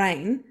your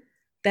brain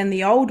than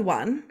the old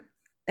one,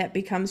 that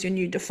becomes your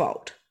new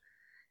default.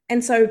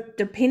 And so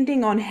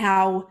depending on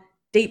how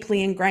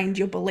deeply ingrained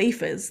your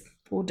belief is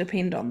will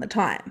depend on the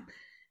time.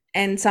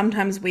 And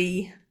sometimes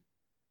we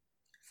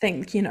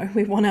think,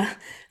 we want to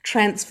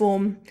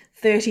transform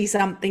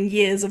 30-something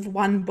years of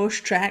one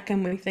bush track,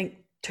 and we think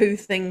two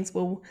things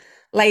will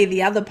lay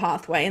the other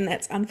pathway, and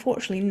that's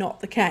unfortunately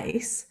not the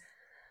case.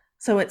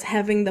 So it's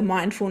having the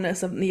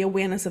mindfulness of the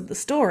awareness of the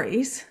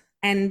stories.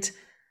 And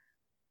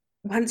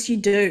once you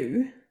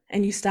do,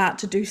 and you start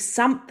to do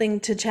something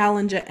to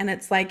challenge it, and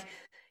it's like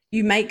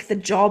you make the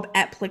job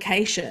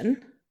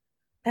application,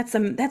 that's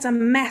a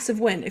massive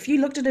win. If you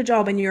looked at a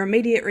job and your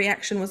immediate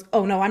reaction was,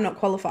 oh no, I'm not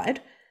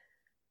qualified,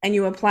 and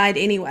you applied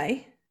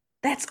anyway,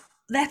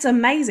 that's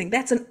amazing.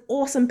 That's an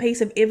awesome piece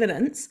of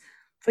evidence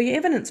for your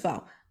evidence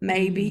file.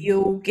 Maybe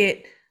you'll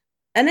get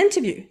an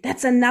interview.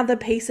 That's another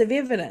piece of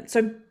evidence.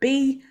 So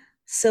be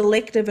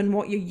selective in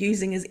what you're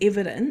using as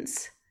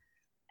evidence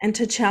and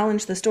to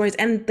challenge the stories.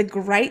 And the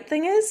great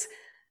thing is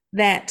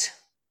that,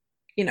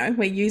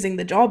 we're using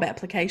the job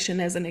application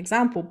as an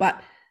example,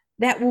 but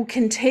that will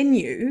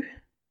continue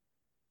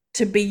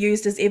to be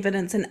used as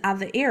evidence in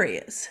other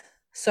areas.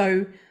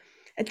 So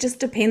it just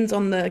depends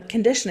on the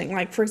conditioning.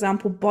 Like, for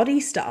example, body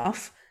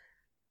stuff,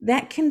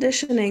 that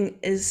conditioning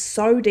is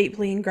so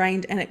deeply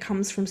ingrained, and it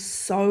comes from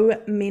so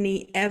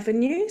many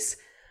avenues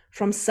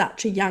from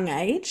such a young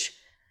age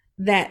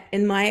that,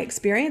 in my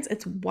experience,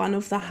 it's one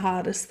of the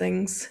hardest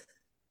things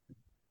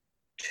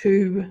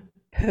to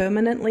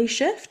permanently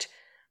shift,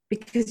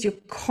 because you're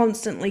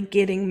constantly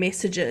getting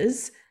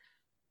messages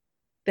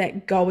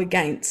that go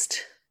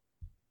against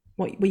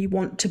what we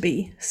want to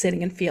be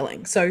setting and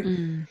feeling. So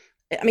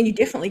I mean, you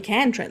definitely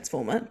can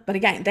transform it. But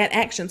again, that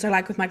action, so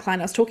like with my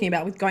client I was talking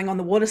about with going on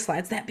the water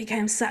slides, that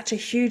became such a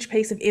huge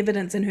piece of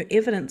evidence in her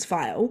evidence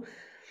file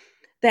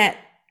that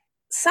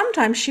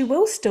sometimes she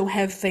will still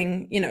have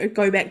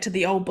go back to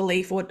the old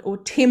belief or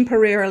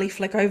temporarily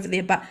flick over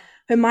there. But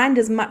her mind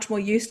is much more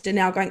used to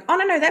now going, oh,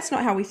 no, that's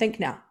not how we think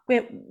now.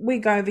 We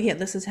go over here.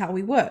 This is how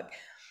we work.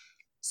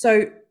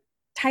 So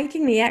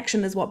taking the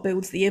action is what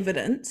builds the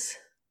evidence.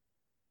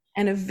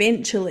 And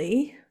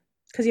eventually,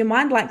 because your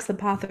mind likes the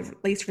path of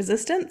least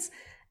resistance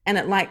and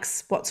it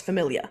likes what's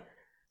familiar.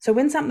 So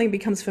when something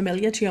becomes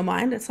familiar to your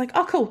mind, it's like,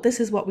 oh, cool, this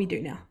is what we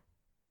do now.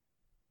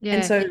 Yeah.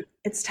 And so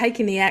it's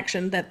taking the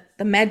action that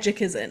the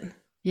magic is in.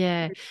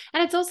 Yeah.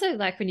 And it's also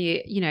like when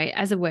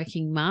as a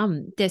working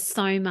mum, there's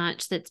so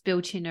much that's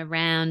built in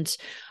around,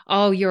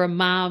 oh, you're a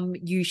mum,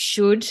 you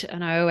should.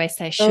 And I always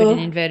say should in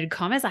inverted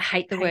commas. I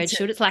hate the word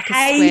should. It's like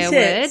a swear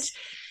word.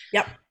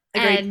 Yep.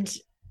 Agreed.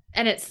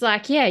 And it's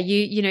like, yeah,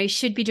 you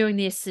should be doing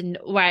this. And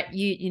right,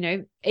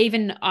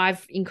 even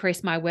I've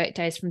increased my work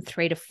days from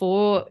 3 to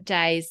 4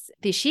 days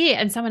this year.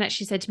 And someone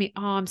actually said to me,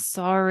 oh, I'm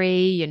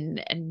sorry.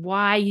 And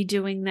why are you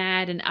doing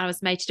that? And I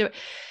was made to do it.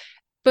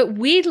 But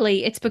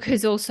weirdly, it's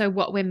because also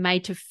what we're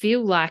made to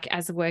feel like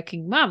as a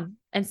working mum.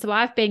 And so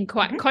I've been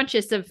quite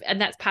conscious of, and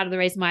that's part of the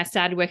reason why I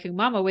started Working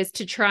Mama, was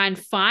to try and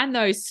find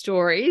those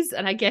stories.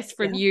 And I guess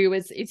from you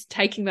is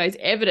taking those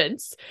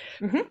evidence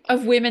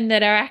of women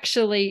that are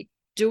actually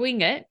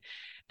doing it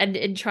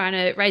and trying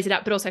to raise it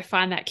up, but also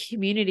find that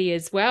community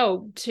as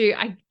well.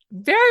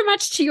 Very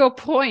much to your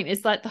point,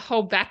 is like the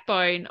whole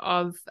backbone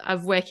of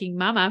Working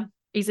Mama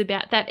is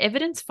about that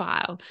evidence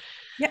file.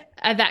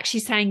 Of actually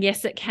saying,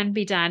 yes, it can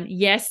be done.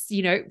 Yes,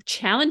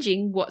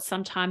 challenging what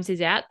sometimes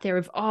is out there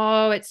of,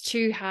 oh, it's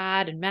too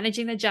hard, and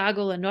managing the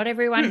juggle and not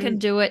everyone can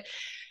do it.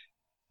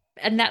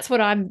 And that's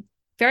what I'm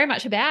very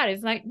much about,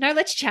 is like, no,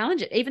 let's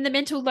challenge it. Even the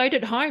mental load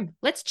at home,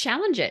 let's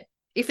challenge it.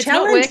 If it's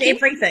not working,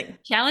 everything.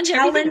 Challenge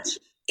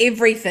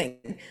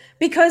everything.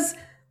 Because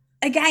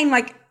again,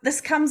 like this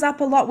comes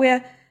up a lot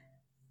where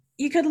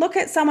you could look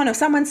at someone or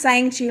someone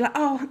saying to you like,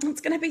 oh, it's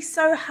going to be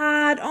so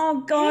hard.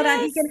 Oh God,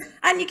 aren't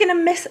you going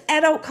to miss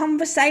adult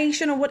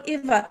conversation or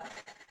whatever?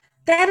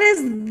 That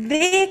is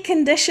their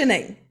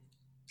conditioning.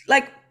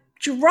 Like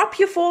drop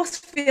your force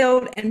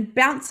field and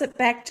bounce it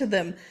back to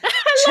them.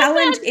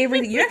 Challenge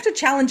everything. You don't have to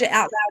challenge it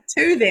out loud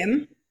to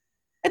them.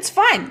 It's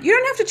fine. You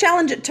don't have to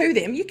challenge it to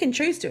them. You can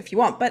choose to if you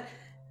want, but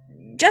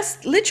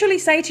just literally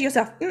say to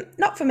yourself,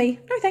 not for me.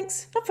 No,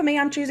 thanks. Not for me.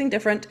 I'm choosing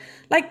different.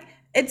 Like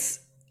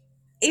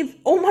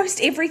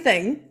almost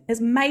everything is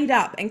made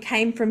up and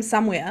came from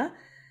somewhere.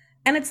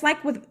 And it's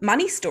like with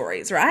money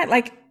stories, right?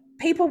 Like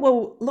people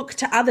will look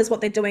to others,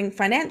 what they're doing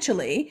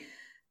financially.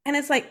 And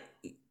it's like,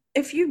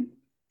 if you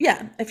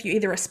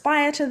either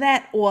aspire to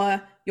that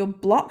or you're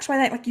blocked by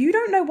that, like you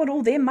don't know what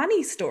all their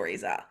money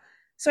stories are.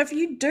 So if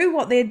you do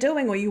what they're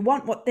doing or you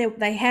want what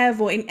they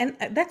have, and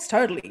that's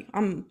totally,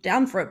 I'm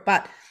down for it,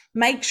 but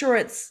make sure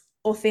it's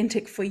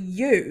authentic for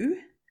you.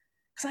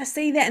 Because I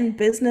see that in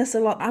business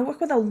a lot. I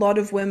work with a lot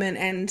of women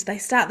and they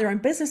start their own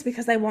business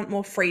because they want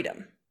more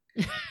freedom.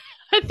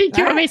 I think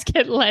you always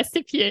get less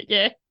if you,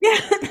 Yeah,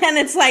 and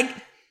it's like,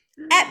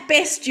 at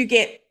best you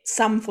get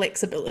some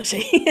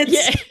flexibility.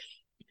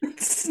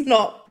 It's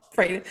not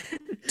freedom.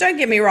 Don't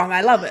get me wrong,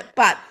 I love it.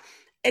 But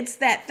it's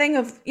that thing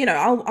of,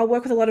 I'll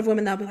work with a lot of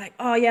women. They'll be like,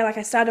 oh yeah, like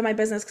I started my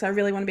business because I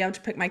really want to be able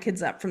to pick my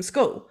kids up from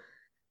school.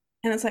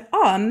 And it's like,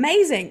 oh,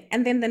 amazing.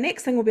 And then the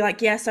next thing will be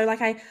like, yeah, so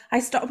like I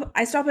stop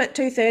at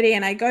 2:30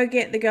 and I go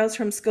get the girls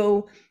from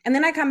school. And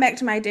then I come back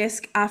to my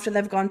desk after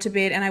they've gone to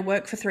bed and I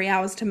work for 3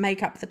 hours to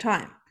make up the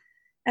time.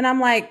 And I'm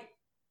like,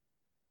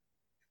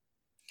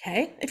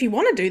 okay, if you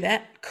want to do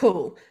that,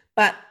 cool.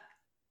 But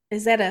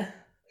is that a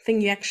thing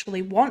you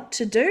actually want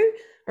to do?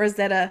 Or is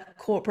that a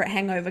corporate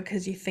hangover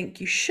because you think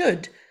you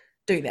should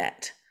do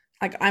that?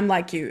 Like, I'm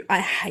like you, I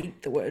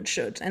hate the word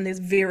should. And there's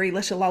very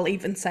little I'll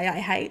even say I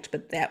hate,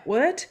 but that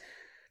word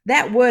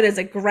is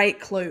a great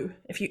clue.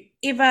 If you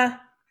ever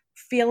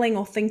feeling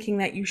or thinking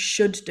that you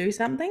should do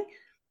something,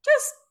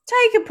 just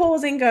take a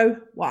pause and go,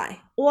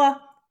 why? Or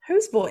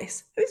whose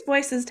voice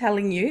is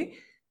telling you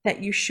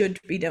that you should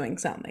be doing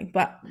something?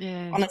 But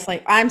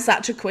honestly, I'm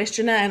such a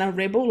questioner and a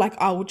rebel. Like,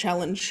 I will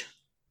challenge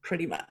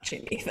pretty much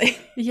anything.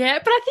 Yeah,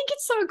 but I think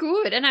it's so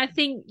good. And I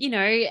think,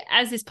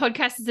 as this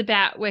podcast is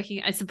about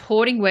working and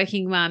supporting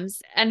working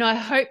mums, and I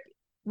hope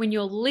when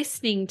you're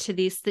listening to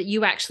this that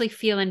you actually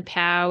feel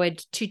empowered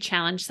to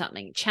challenge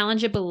something,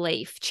 challenge a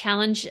belief,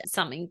 challenge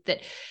something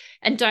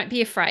and don't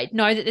be afraid.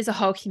 Know that there's a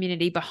whole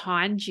community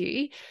behind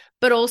you,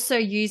 but also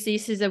use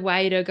this as a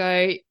way to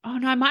go, oh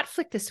no, I might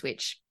flick the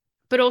switch.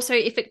 But also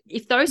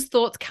if those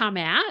thoughts come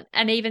out,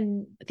 and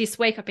even this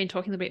week I've been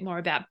talking a little bit more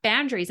about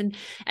boundaries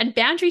and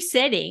boundary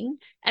setting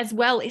as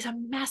well is a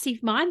massive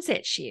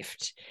mindset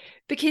shift,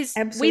 because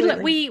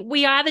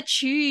we either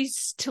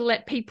choose to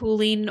let people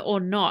in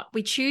or not.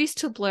 We choose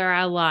to blur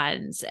our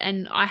lines.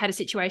 And I had a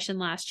situation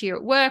last year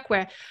at work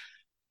where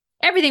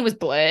everything was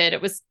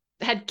blurred.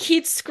 Had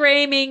kids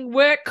screaming,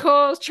 work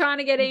calls, trying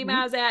to get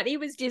emails out. It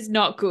was just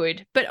not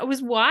good. But it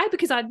was why?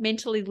 Because I'd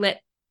mentally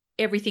let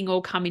everything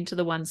all come into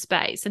the one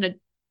space. And it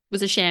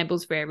was a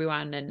shambles for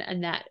everyone,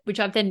 and that, which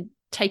I've then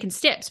taken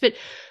steps. But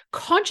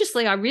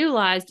consciously, I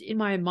realized in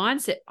my own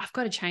mindset, I've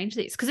got to change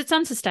this because it's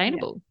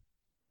unsustainable.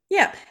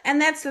 Yeah. And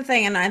that's the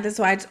thing. And that's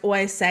why I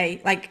always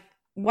say, like,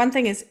 one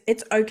thing is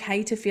it's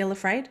okay to feel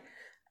afraid.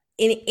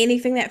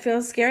 Anything that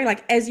feels scary,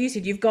 like as you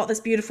said, you've got this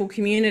beautiful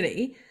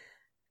community.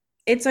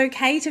 It's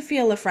okay to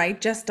feel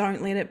afraid, just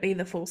don't let it be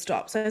the full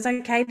stop. So it's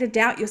okay to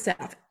doubt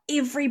yourself.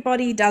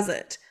 Everybody does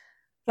it.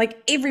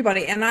 Like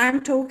everybody. And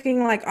I'm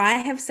talking, like, I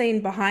have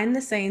seen behind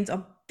the scenes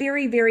of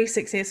very, very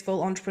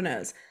successful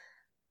entrepreneurs.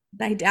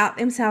 They doubt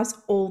themselves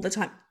all the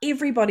time.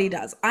 Everybody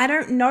does. I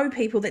don't know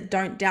people that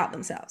don't doubt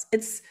themselves.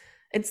 It's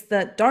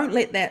the don't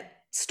let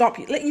that stop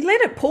you.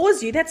 Let it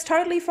pause you. That's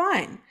totally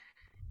fine.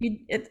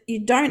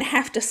 You don't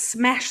have to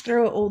smash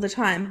through it all the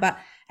time, but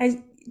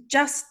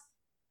just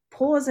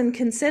pause and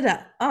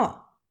consider,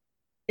 oh,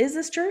 is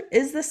this true?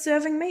 Is this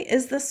serving me?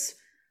 Is this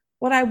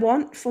what I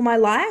want for my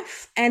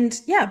life? And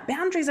yeah,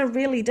 boundaries are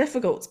really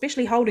difficult,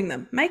 especially holding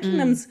them. Making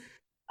them's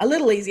a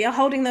little easier.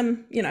 Holding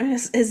them,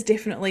 is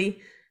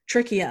definitely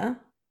trickier.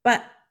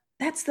 But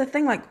that's the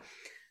thing, like,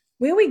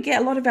 where we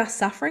get a lot of our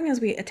suffering is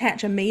we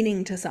attach a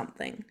meaning to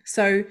something.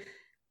 So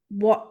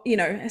what,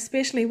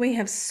 especially we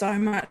have so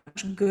much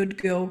good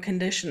girl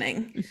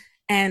conditioning.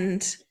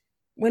 And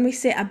when we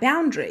set a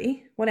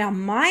boundary, what our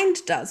mind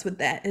does with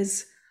that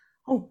is,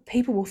 oh,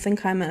 people will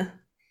think I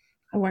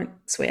won't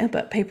swear,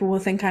 but people will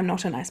think I'm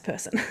not a nice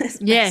person. It's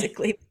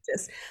basically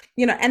just,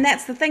 and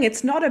that's the thing.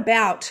 It's not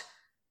about,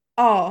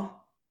 oh,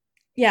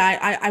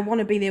 yeah, I want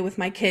to be there with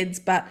my kids,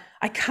 but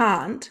I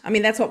can't. I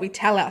mean, that's what we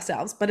tell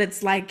ourselves, but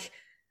it's like,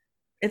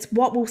 it's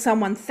what will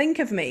someone think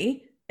of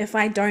me if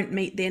I don't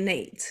meet their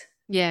needs?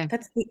 Yeah.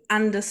 That's the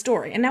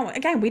understory. And now,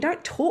 again, we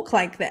don't talk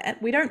like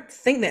that. We don't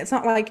think that. It's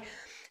not like,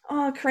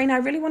 oh, Karina, I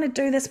really want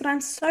to do this, but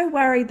I'm so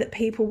worried that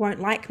people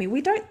won't like me.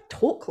 We don't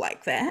talk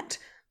like that,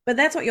 but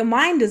that's what your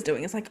mind is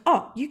doing. It's like,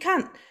 oh, you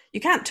can't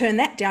turn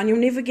that down. You'll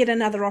never get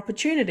another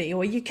opportunity,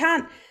 or you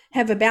can't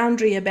have a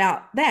boundary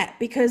about that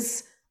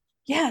because,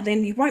 yeah,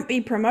 then you won't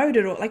be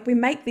promoted. Or like, we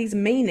make these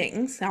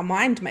meanings. Our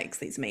mind makes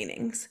these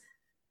meanings.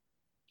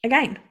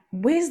 Again,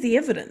 where's the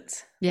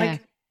evidence? Yeah.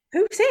 Like,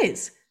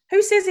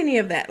 who says any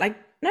of that? Like,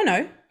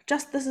 no,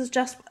 this is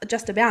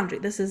just a boundary.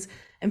 This is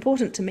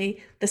important to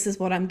me. This is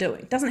what I'm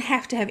doing. It doesn't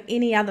have to have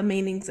any other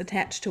meanings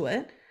attached to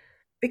it,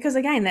 because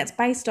again, that's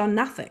based on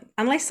nothing.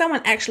 Unless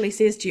someone actually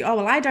says to you, oh,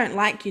 well, I don't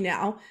like you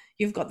now,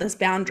 you've got this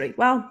boundary.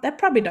 Well, that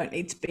probably don't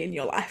need to be in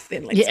your life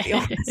then, let's be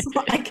honest.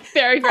 Like,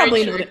 very,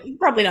 very true.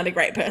 Probably not a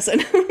great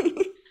person.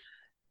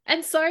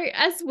 And so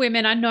as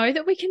women, I know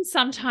that we can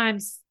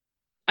sometimes,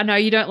 I know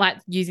you don't like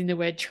using the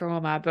word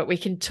trauma, but we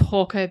can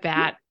talk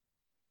about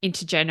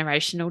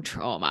intergenerational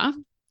trauma.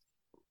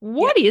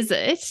 What is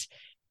it,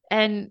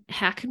 and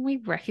how can we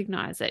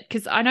recognize it?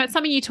 Because I know it's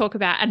something you talk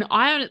about, and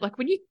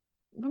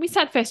when we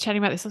started first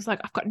chatting about this, I was like,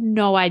 I've got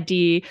no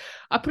idea.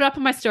 I put it up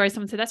on my story.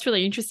 Someone said, that's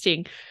really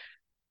interesting.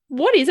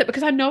 What is it?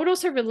 Because I know it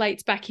also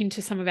relates back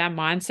into some of our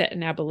mindset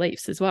and our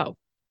beliefs as well.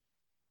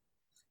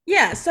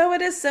 Yeah, so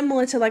it is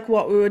similar to like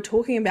what we were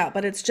talking about,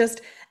 but it's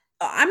just,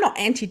 I'm not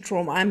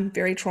anti-trauma. I'm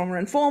very trauma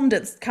informed.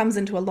 It comes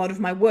into a lot of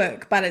my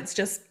work, but it's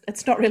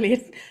not really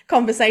a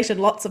conversation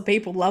lots of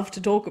people love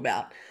to talk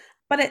about.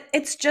 But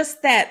it's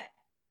just that,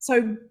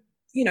 so,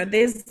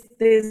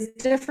 there's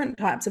different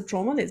types of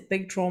trauma. There's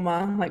big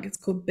trauma, like it's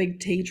called big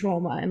T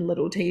trauma and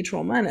little t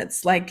trauma. And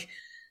it's like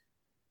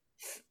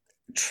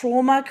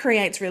trauma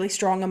creates really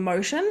strong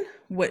emotion,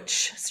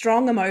 which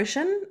strong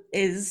emotion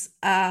is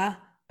a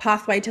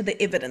pathway to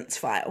the evidence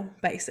file,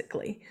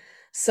 basically.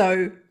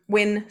 So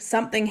when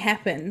something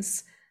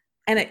happens,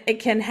 and it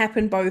can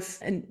happen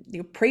both in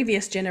your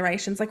previous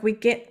generations, like we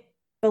get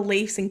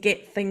beliefs and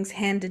get things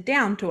handed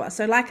down to us.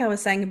 So like I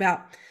was saying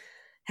about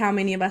how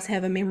many of us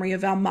have a memory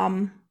of our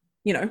mum,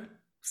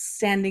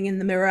 standing in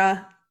the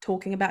mirror,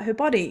 talking about her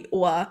body,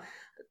 or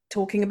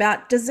talking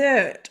about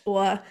dessert,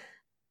 or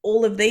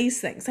all of these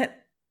things.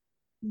 That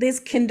there's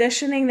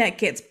conditioning that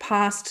gets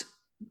passed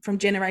from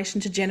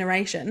generation to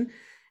generation,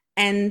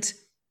 and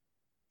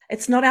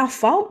it's not our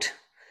fault.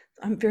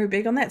 I'm very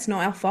big on that. It's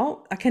not our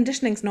fault. Our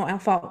conditioning's not our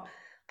fault,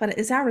 but it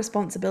is our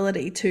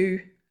responsibility to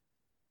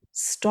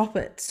stop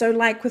it. So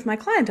like with my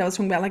client I was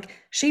talking about, like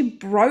she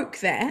broke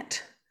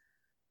that.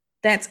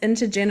 That's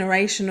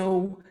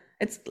intergenerational.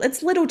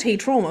 It's little t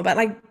trauma, but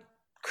like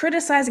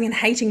criticizing and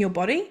hating your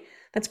body,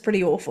 that's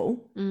pretty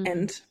awful.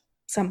 And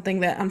something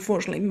that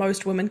unfortunately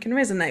most women can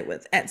resonate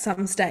with at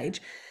some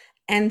stage.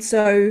 And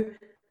so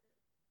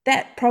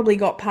that probably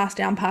got passed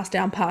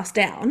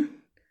down.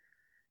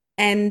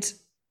 And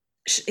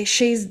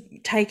she's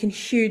taken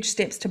huge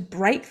steps to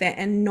break that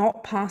and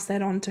not pass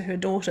that on to her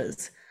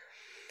daughters.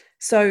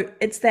 So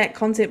it's that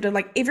concept of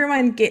like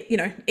everyone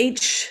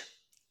each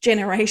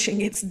generation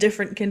gets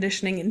different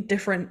conditioning and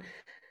different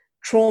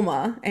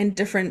trauma and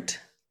different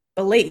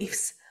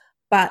beliefs,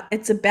 but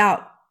it's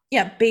about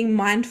being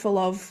mindful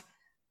of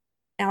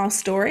our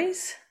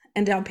stories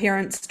and our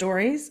parents'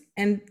 stories.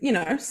 And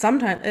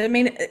sometimes, I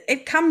mean,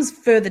 it comes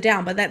further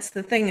down, but that's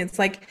the thing. It's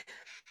like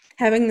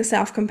having the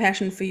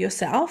self-compassion for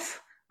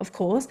yourself, of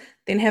course,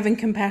 then having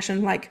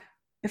compassion, like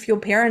if your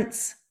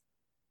parents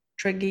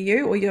trigger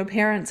you or your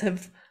parents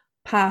have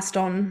passed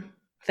on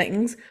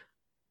things,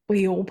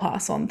 we all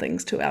pass on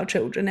things to our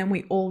children and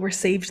we all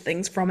received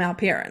things from our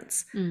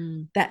parents.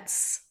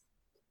 That's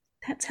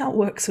how it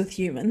works with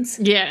humans.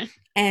 Yeah.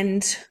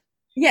 And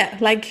yeah,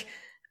 like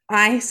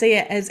I see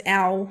it as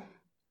our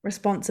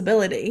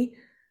responsibility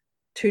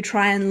to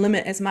try and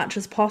limit as much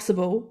as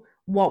possible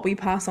what we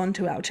pass on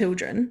to our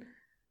children,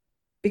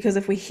 because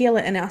if we heal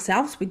it in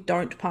ourselves, we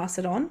don't pass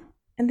it on,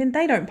 and then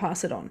they don't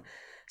pass it on.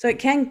 So it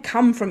can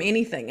come from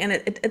anything, and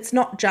it's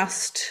not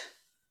just,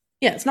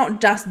 it's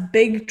not just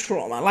big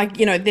trauma. Like,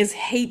 there's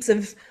heaps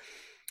of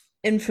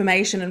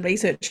information and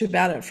research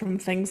about it from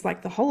things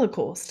like the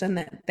Holocaust, and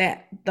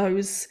that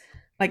those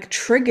like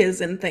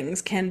triggers and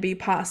things can be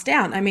passed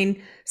down. I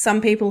mean, some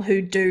people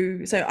who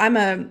do, so I'm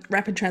a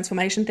rapid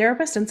transformation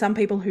therapist, and some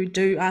people who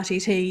do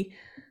RTT,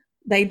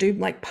 they do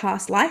like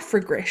past life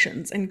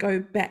regressions and go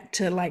back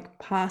to like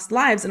past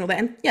lives and all that.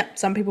 And yeah,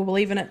 some people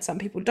believe in it, some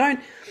people don't.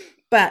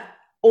 But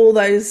all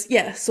those,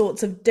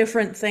 sorts of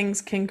different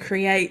things can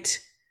create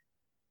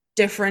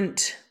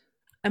different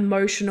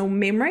emotional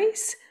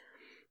memories.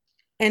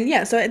 And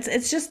yeah, so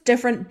it's just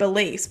different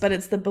beliefs, but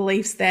it's the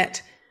beliefs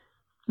that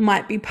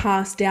might be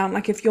passed down.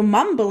 Like if your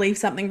mum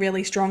believes something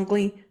really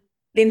strongly,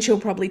 then she'll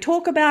probably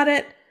talk about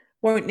it,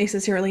 won't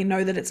necessarily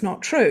know that it's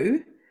not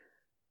true.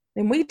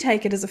 Then we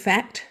take it as a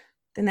fact.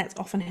 Then that's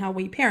often how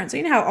we parent. So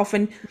you know how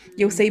often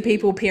you'll see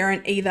people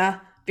parent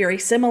either very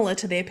similar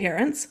to their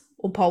parents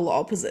or polar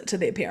opposite to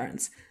their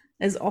parents,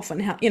 is often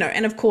how,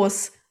 and of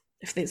course,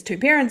 if there's two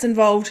parents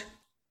involved,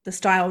 the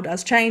style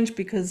does change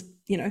because,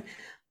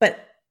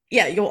 but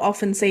yeah, you'll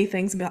often see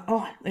things about,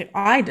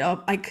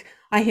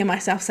 I hear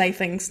myself say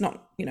things,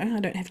 not,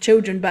 I don't have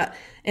children, but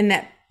in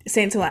that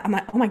sense of like, I'm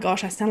like, oh my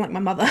gosh, I sound like my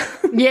mother.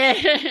 Yeah.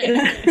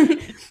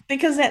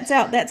 Because that's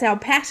our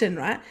pattern,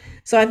 right?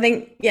 So I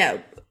think,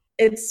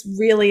 it's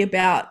really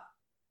about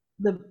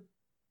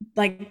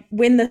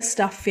when the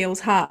stuff feels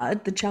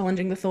hard, the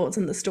challenging, the thoughts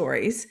and the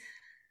stories,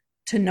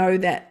 to know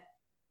that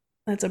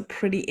that's a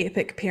pretty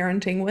epic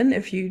parenting win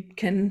if you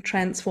can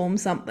transform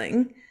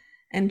something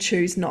and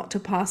choose not to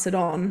pass it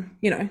on,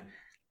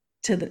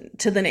 to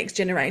the next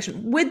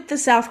generation, with the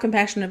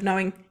self-compassion of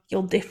knowing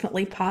you'll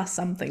definitely pass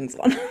some things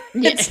on.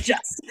 Yeah.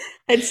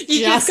 It's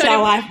just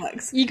how life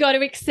works. You got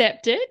to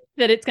accept it,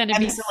 that it's going to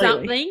be Absolutely.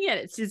 something, and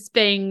it's just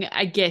being,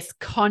 I guess,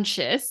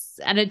 conscious.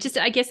 And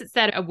I guess it's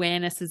that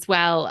awareness as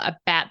well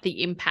about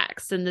the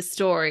impacts and the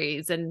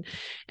stories and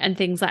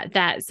things like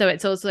that. So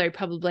it's also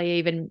probably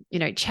even,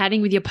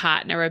 chatting with your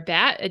partner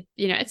about it.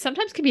 It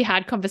sometimes can be a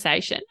hard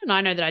conversation. And I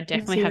know that I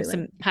definitely have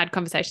some hard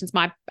conversations.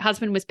 My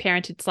husband was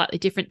parented slightly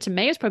different to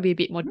me. He was probably a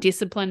bit more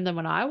disciplined than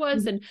when I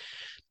was. And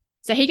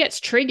so he gets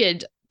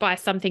triggered by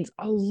some things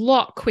a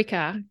lot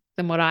quicker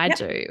than what I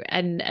do,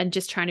 and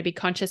just trying to be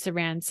conscious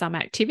around some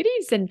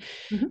activities and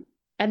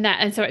that.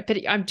 And so, but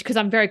because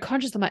I'm very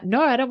conscious, I'm like,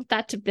 no, I don't want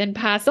that to then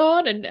pass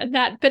on and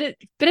that. But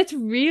it's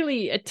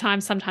really at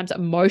times sometimes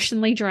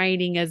emotionally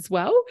draining as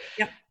well.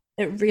 Yep,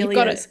 it really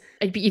is.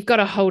 You've got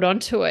to hold on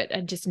to it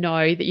and just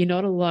know that you're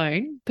not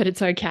alone, but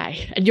it's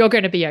okay, and you're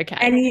going to be okay.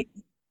 And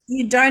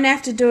you don't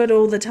have to do it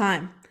all the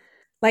time.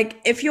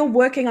 Like if you're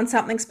working on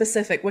something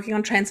specific, working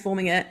on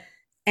transforming it,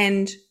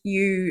 and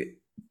you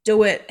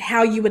do it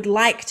how you would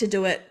like to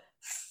do it,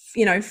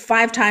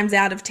 5 times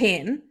out of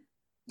 10,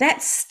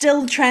 that's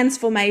still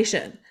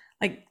transformation.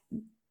 Like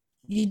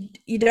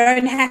you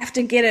don't have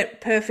to get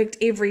it perfect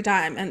every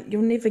time, and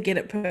you'll never get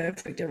it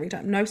perfect every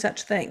time. No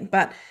such thing.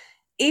 But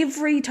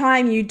every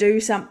time you do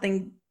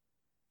something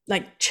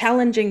like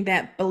challenging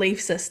that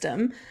belief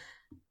system,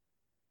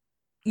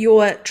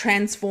 you're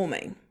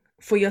transforming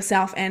for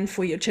yourself and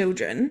for your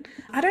children.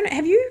 I don't know.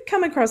 Have you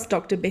come across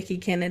Dr. Becky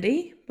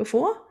Kennedy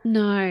before?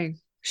 No.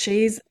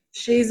 She's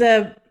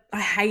I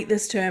hate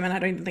this term, and I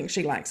don't even think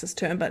she likes this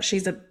term, but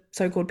she's a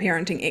so-called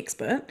parenting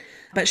expert,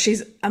 but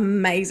she's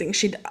amazing.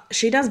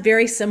 She does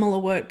very similar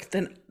work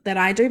that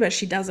I do, but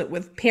she does it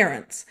with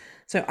parents.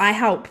 So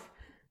I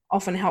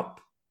often help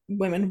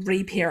women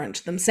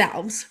reparent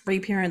themselves,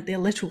 reparent their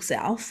little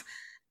self.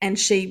 And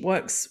she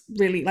works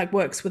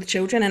with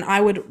children. And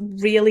I would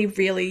really,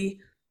 really,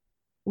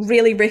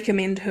 really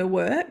recommend her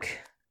work.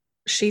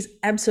 She's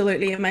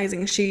absolutely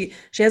amazing. She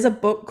has a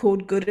book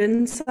called Good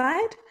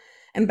Inside.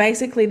 And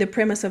basically the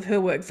premise of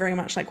her work, very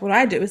much like what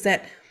I do, is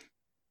that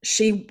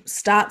she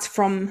starts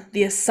from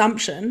the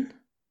assumption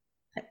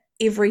that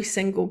every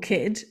single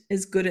kid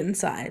is good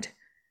inside.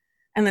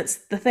 And that's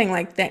the thing,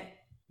 like that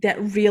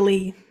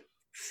really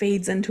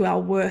feeds into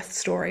our worth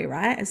story,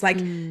 right? It's like,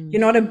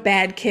 you're not a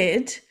bad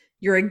kid,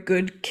 you're a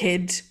good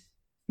kid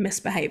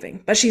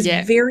misbehaving. But she's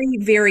very,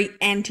 very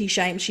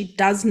anti-shame. She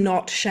does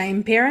not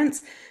shame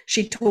parents.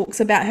 She talks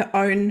about her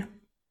own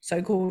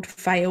so-called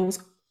fails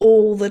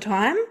all the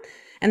time.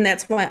 And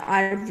that's why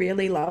I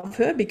really love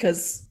her,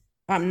 because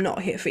I'm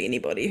not here for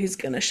anybody who's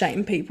going to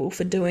shame people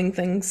for doing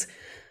things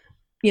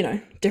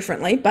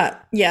differently.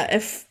 But yeah,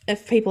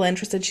 if people are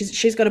interested,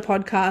 she's got a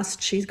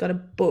podcast, she's got a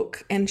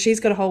book, and she's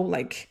got a whole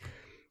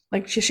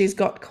she's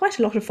got quite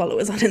a lot of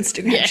followers on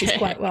Instagram. Yeah. She's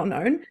quite well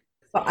known.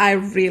 But I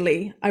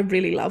really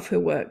love her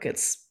work.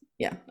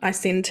 I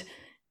send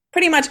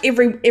pretty much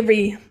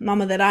every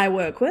mama that I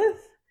work with,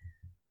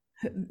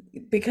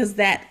 because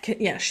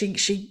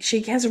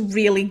she has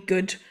really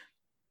good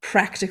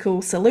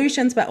practical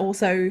solutions, but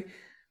also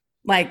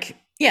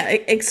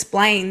it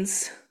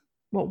explains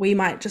what we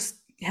might just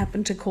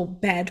happen to call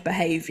bad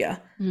behavior.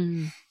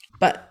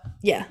 But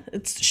yeah,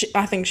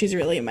 I think she's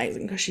really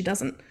amazing because she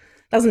doesn't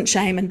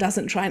shame and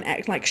doesn't try and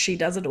act like she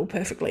does it all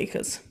perfectly,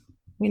 because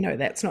we know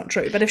that's not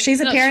true. But if she's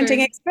a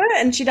parenting expert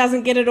and she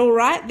doesn't get it all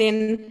right,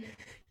 then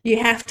you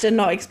have to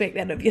not expect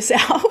that of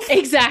yourself.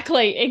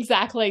 Exactly.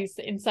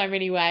 In so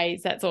many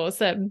ways. That's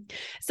awesome.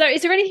 So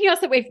is there anything else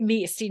that we've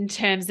missed in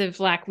terms of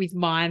with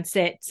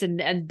mindsets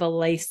and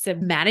beliefs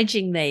of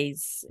managing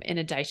these in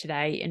a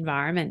day-to-day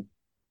environment?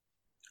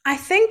 I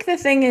think the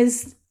thing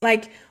is,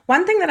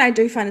 one thing that I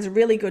do find is a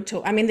really good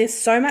tool. I mean, there's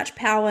so much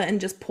power in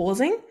just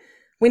pausing.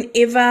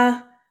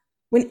 Whenever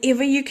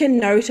you can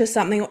notice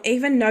something or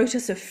even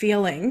notice a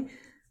feeling,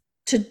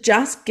 to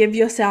just give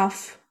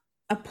yourself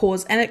a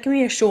pause, and it can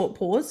be a short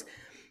pause,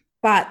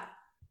 but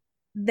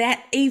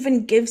that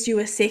even gives you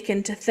a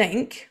second to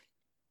think.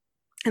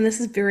 And this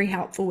is very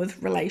helpful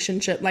with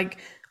relationship,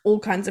 all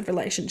kinds of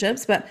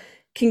relationships, but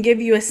can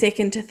give you a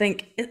second to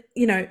think,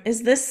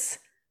 is this,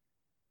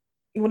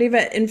 whatever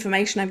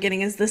information I'm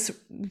getting, is this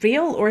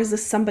real or is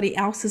this somebody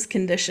else's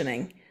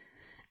conditioning?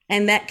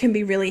 And that can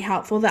be really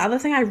helpful. The other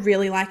thing I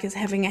really like is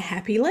having a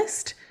happy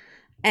list.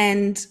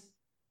 And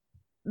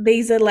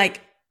these are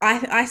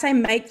I say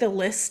make the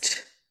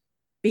list,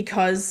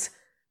 because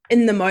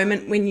in the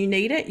moment when you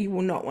need it, you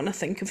will not want to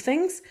think of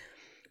things.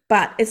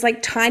 But it's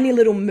tiny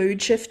little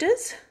mood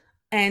shifters.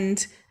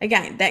 And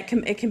again,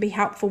 it can be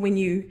helpful when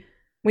you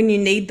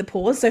need the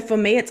pause. So for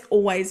me, it's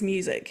always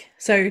music.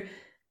 So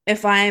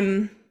if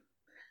I'm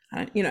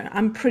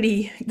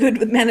pretty good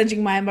with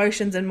managing my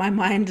emotions and my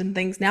mind and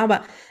things now,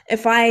 but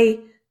if I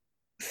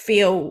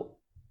feel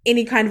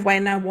any kind of way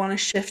and I want to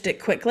shift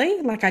it quickly,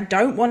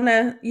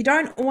 you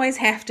don't always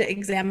have to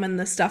examine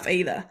this stuff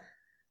either.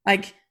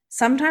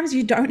 Sometimes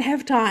you don't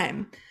have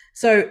time.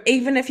 So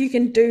even if you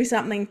can do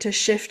something to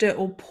shift it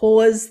or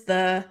pause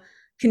the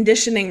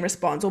conditioning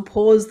response or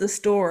pause the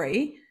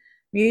story,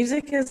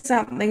 music is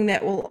something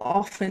that will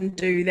often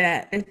do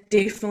that. It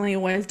definitely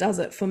always does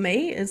it for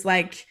me. Is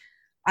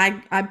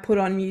I put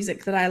on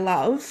music that I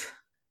love.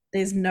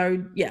 There's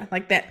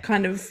that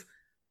kind of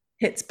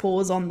hits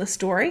pause on the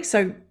story.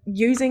 So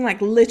using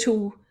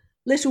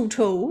little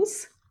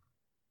tools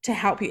to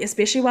help you,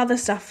 especially while the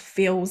stuff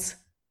feels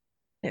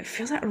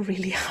like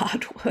really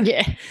hard work.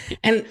 Yeah.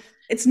 And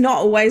it's not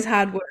always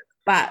hard work,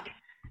 but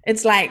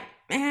it's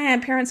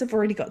parents have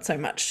already got so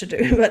much to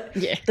do. But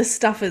yeah, the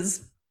stuff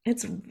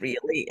it's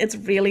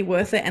really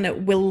worth it, and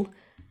it will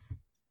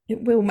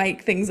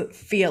make things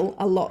feel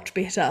a lot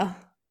better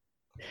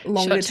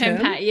longer term.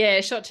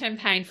 Short-term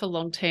pain for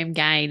long-term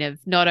gain of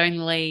not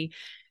only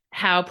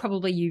how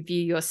probably you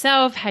view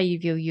yourself, how you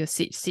view your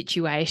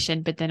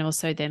situation, but then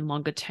also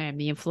longer term,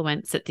 the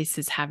influence that this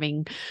is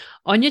having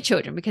on your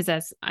children. Because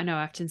as I know,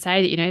 I often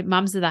say that,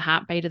 mums are the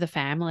heartbeat of the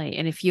family.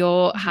 And if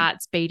your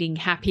heart's beating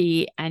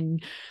happy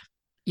and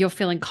you're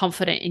feeling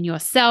confident in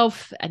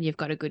yourself and you've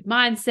got a good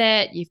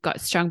mindset, you've got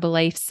strong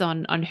beliefs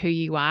on who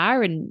you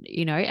are, and,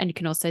 and you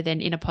can also then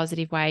in a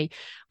positive way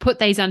put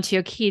these onto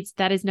your kids,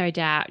 that is no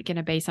doubt going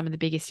to be some of the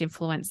biggest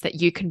influence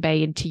that you can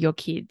be into your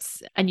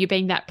kids. And you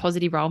being that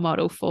positive role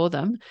model for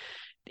them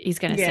is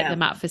going to set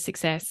them up for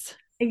success.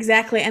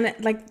 Exactly. And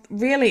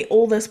really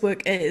all this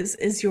work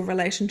is your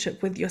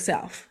relationship with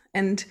yourself.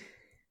 And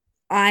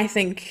I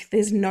think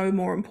there's no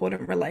more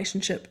important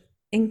relationship,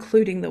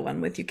 including the one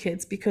with your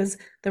kids, because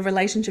the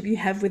relationship you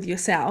have with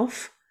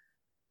yourself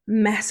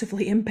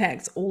massively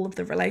impacts all of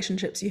the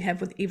relationships you have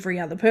with every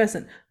other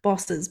person,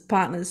 bosses,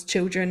 partners,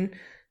 children,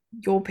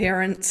 your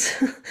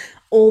parents,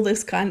 all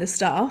this kind of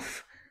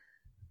stuff.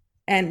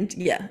 And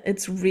yeah,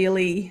 it's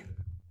really,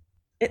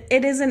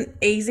 it isn't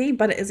easy,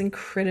 but it is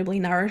incredibly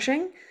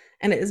nourishing,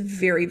 and it is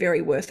very,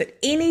 very worth it.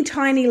 Any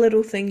tiny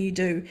little thing you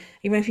do,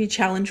 even if you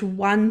challenge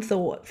one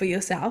thought for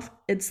yourself,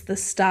 it's the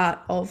start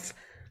of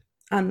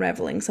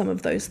unraveling some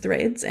of those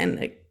threads, and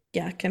it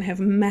can have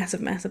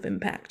massive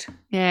impact.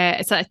 Yeah,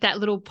 it's like that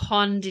little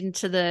pond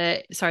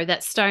that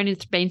stone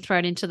has been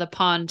thrown into the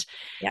pond,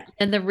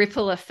 and the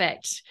ripple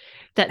effect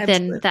that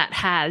then that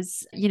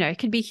has,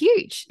 can be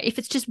huge. If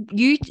it's just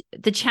you,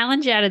 the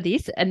challenge out of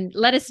this, and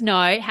let us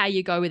know how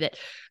you go with it.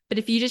 But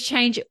if you just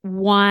change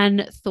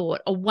one thought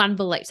or one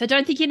belief, so I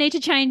don't think you need to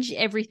change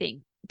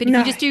everything, but if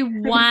you just do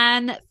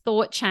one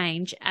thought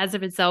change as a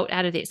result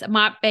out of this, it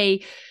might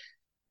be,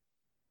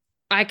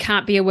 I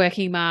can't be a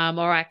working mom,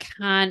 or I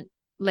can't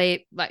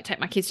take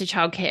my kids to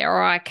childcare,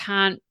 or I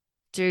can't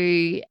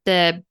do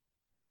the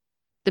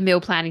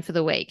meal planning for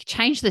the week.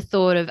 Change the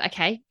thought of,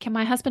 okay, can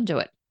my husband do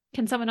it?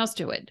 Can someone else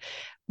do it?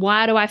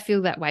 Why do I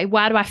feel that way?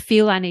 Why do I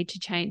feel I need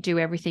to do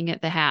everything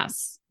at the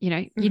house?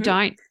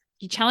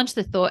 you challenge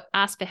the thought,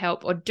 ask for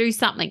help, or do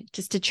something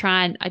just to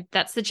try and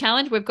that's the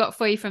challenge we've got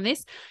for you from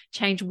this.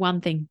 Change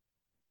one thing.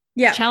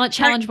 Yeah.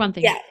 Challenge one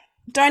thing. Yeah.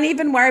 Don't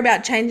even worry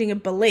about changing a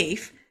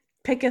belief.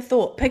 Pick a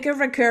thought, pick a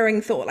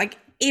recurring thought. Like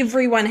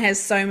everyone has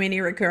so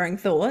many recurring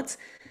thoughts.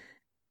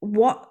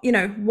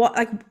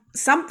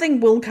 Something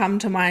will come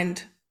to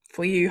mind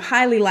for you,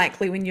 highly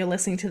likely when you're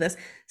listening to this,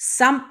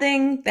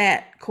 something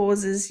that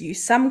causes you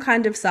some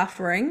kind of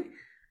suffering.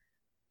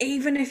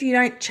 Even if you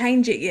don't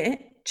change it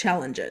yet,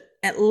 challenge it.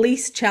 At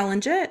least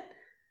challenge it.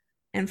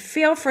 And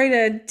feel free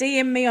to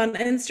DM me on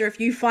Insta if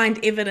you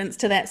find evidence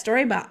to that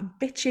story, but I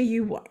bet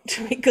you won't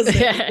because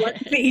it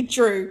won't be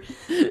true.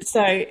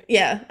 So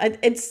yeah,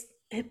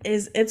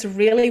 it's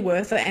really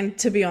worth it. And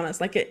to be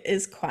honest, like it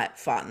is quite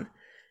fun.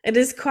 It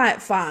is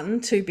quite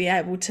fun to be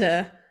able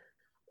to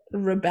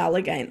rebel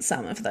against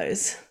some of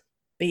those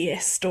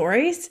BS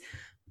stories,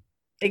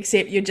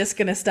 except you're just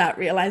going to start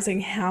realizing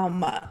how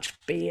much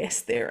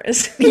BS there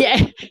is.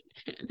 Yeah,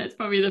 that's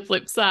probably the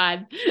flip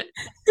side.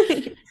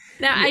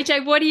 Now,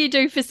 AJ, what do you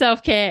do for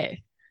self-care?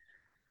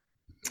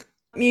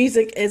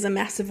 Music is a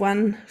massive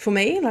one for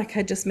me. Like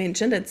I just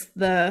mentioned, it's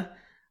the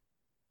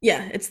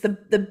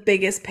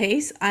biggest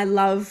piece. I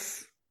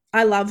love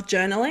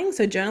journaling.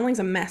 So journaling is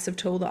a massive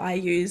tool that I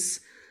use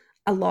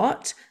a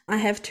lot. I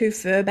have 2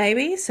 fur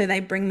babies, so they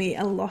bring me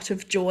a lot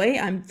of joy.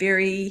 I'm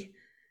very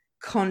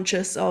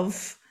conscious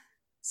of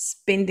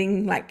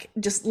spending like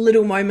just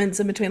little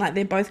moments in between. Like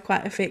they're both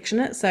quite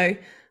affectionate, so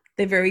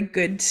they're very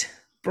good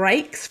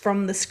breaks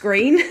from the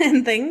screen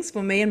and things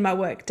for me in my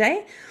work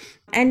day.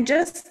 And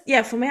just,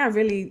 for me, I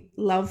really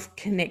love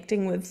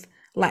connecting with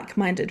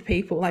like-minded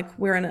people. Like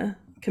we're in a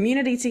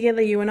community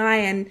together, you and I,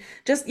 and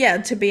just,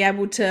 to be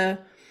able to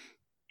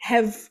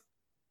have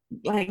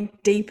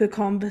like deeper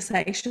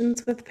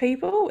conversations with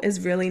people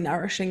is really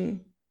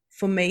nourishing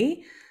for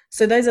me.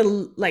 So those are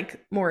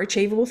like more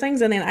achievable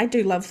things. And then I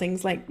do love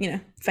things like,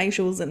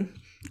 facials and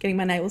getting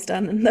my nails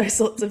done and those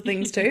sorts of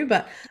things too.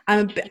 But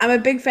I'm a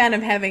big fan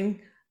of having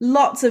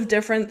lots of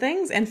different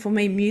things. And for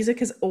me,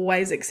 music is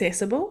always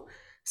accessible.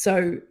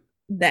 So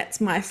that's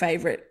my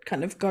favorite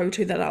kind of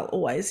go-to that I'll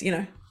always,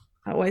 I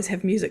always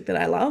have music that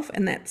I love.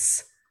 And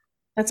that's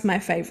my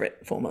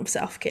favorite form of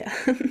self-care.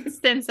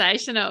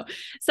 Sensational.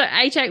 So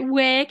AJ,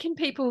 where can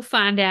people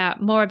find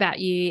out more about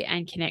you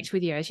and connect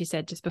with you, as you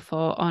said just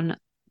before, on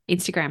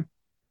Instagram?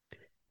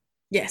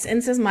 Yes,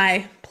 Insta's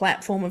my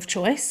platform of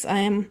choice.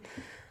 I'm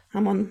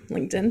on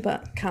LinkedIn,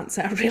 but can't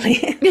say I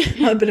really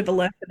am a bit of a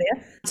lurker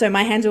there. So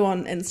my handle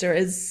on Insta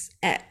is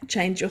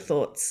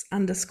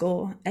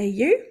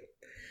 @changeyourthoughts_AU.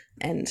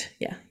 And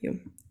you'll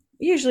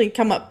usually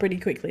come up pretty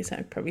quickly,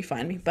 so probably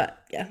find me. But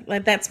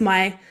that's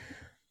my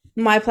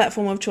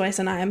platform of choice,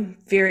 and I am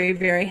very,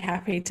 very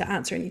happy to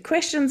answer any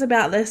questions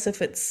about this.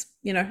 If it's,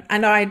 I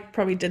know I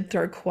probably did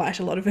throw quite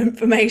a lot of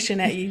information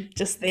at you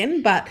just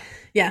then, but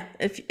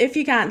if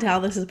you can't tell,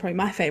 this is probably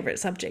my favorite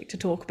subject to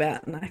talk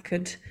about, and I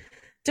could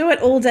do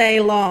it all day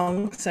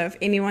long. So if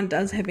anyone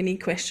does have any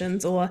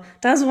questions or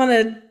does want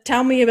to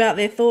tell me about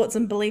their thoughts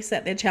and beliefs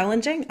that they're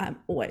challenging, I'm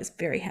always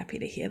very happy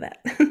to hear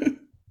that.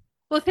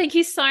 Well, thank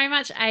you so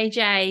much,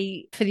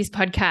 AJ, for this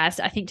podcast.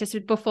 I think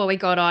just before we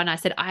got on, I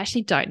said I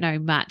actually don't know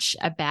much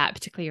about,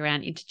 particularly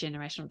around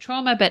intergenerational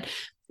trauma, but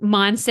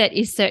mindset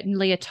is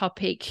certainly a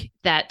topic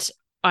that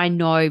I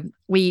know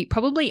we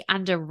probably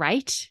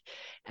underrate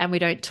and we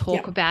don't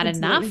talk about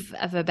enough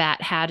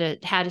about how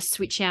to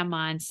switch our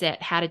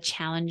mindset, how to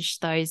challenge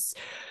those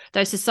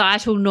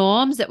societal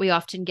norms that we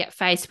often get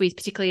faced with,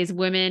 particularly as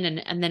women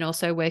and then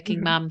also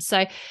working mums.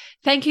 So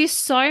thank you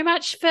so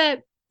much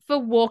for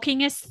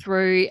walking us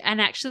through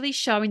and actually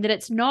showing that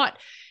it's not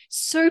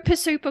super,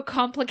 super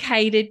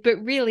complicated,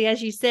 but really,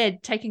 as you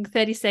said, taking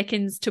 30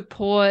 seconds to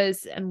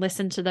pause and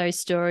listen to those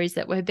stories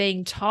that we're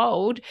being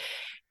told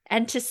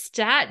and to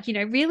start,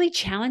 really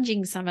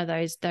challenging some of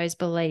those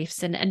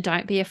beliefs and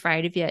don't be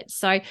afraid of it.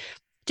 So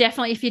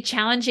definitely, if you're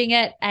challenging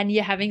it and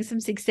you're having some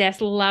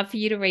success, love for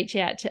you to reach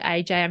out to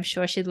AJ. I'm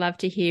sure she'd love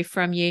to hear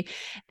from you.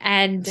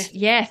 And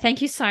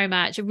thank you so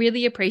much. I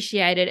really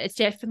appreciate it. It's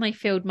definitely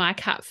filled my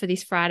cup for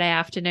this Friday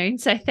afternoon.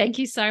 So thank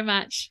you so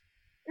much.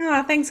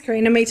 Oh, thanks,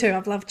 Karina. Me too.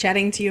 I've loved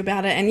chatting to you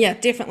about it. And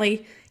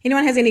definitely,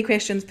 anyone has any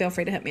questions, feel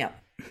free to hit me up.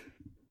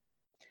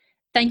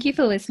 Thank you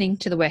for listening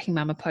to the Working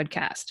Mama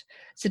podcast.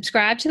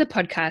 Subscribe to the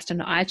podcast on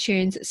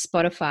iTunes,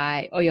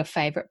 Spotify, or your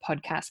favorite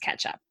podcast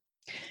catcher.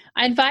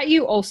 I invite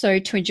you also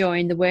to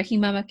join the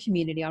Working Mama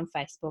community on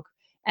Facebook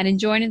and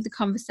join in the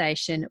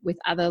conversation with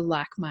other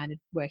like-minded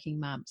working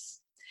mums.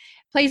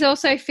 Please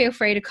also feel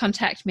free to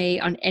contact me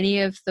on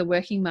any of the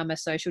Working Mama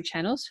social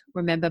channels.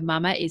 Remember,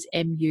 Mama is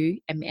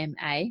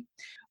MUMMA,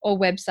 or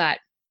website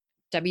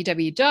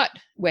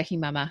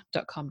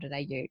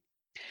www.workingmama.com.au.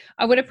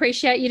 I would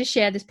appreciate you to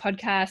share this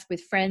podcast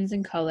with friends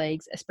and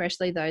colleagues,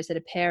 especially those that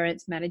are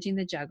parents managing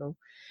the juggle.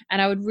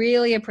 And I would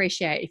really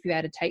appreciate if you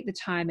had to take the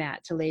time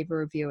out to leave a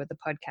review of the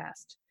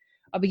podcast.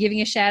 I'll be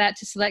giving a shout out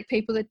to select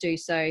people that do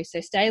so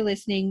stay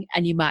listening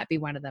and you might be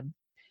one of them.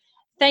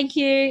 Thank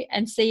you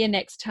and see you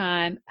next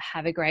time.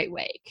 Have a great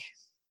week.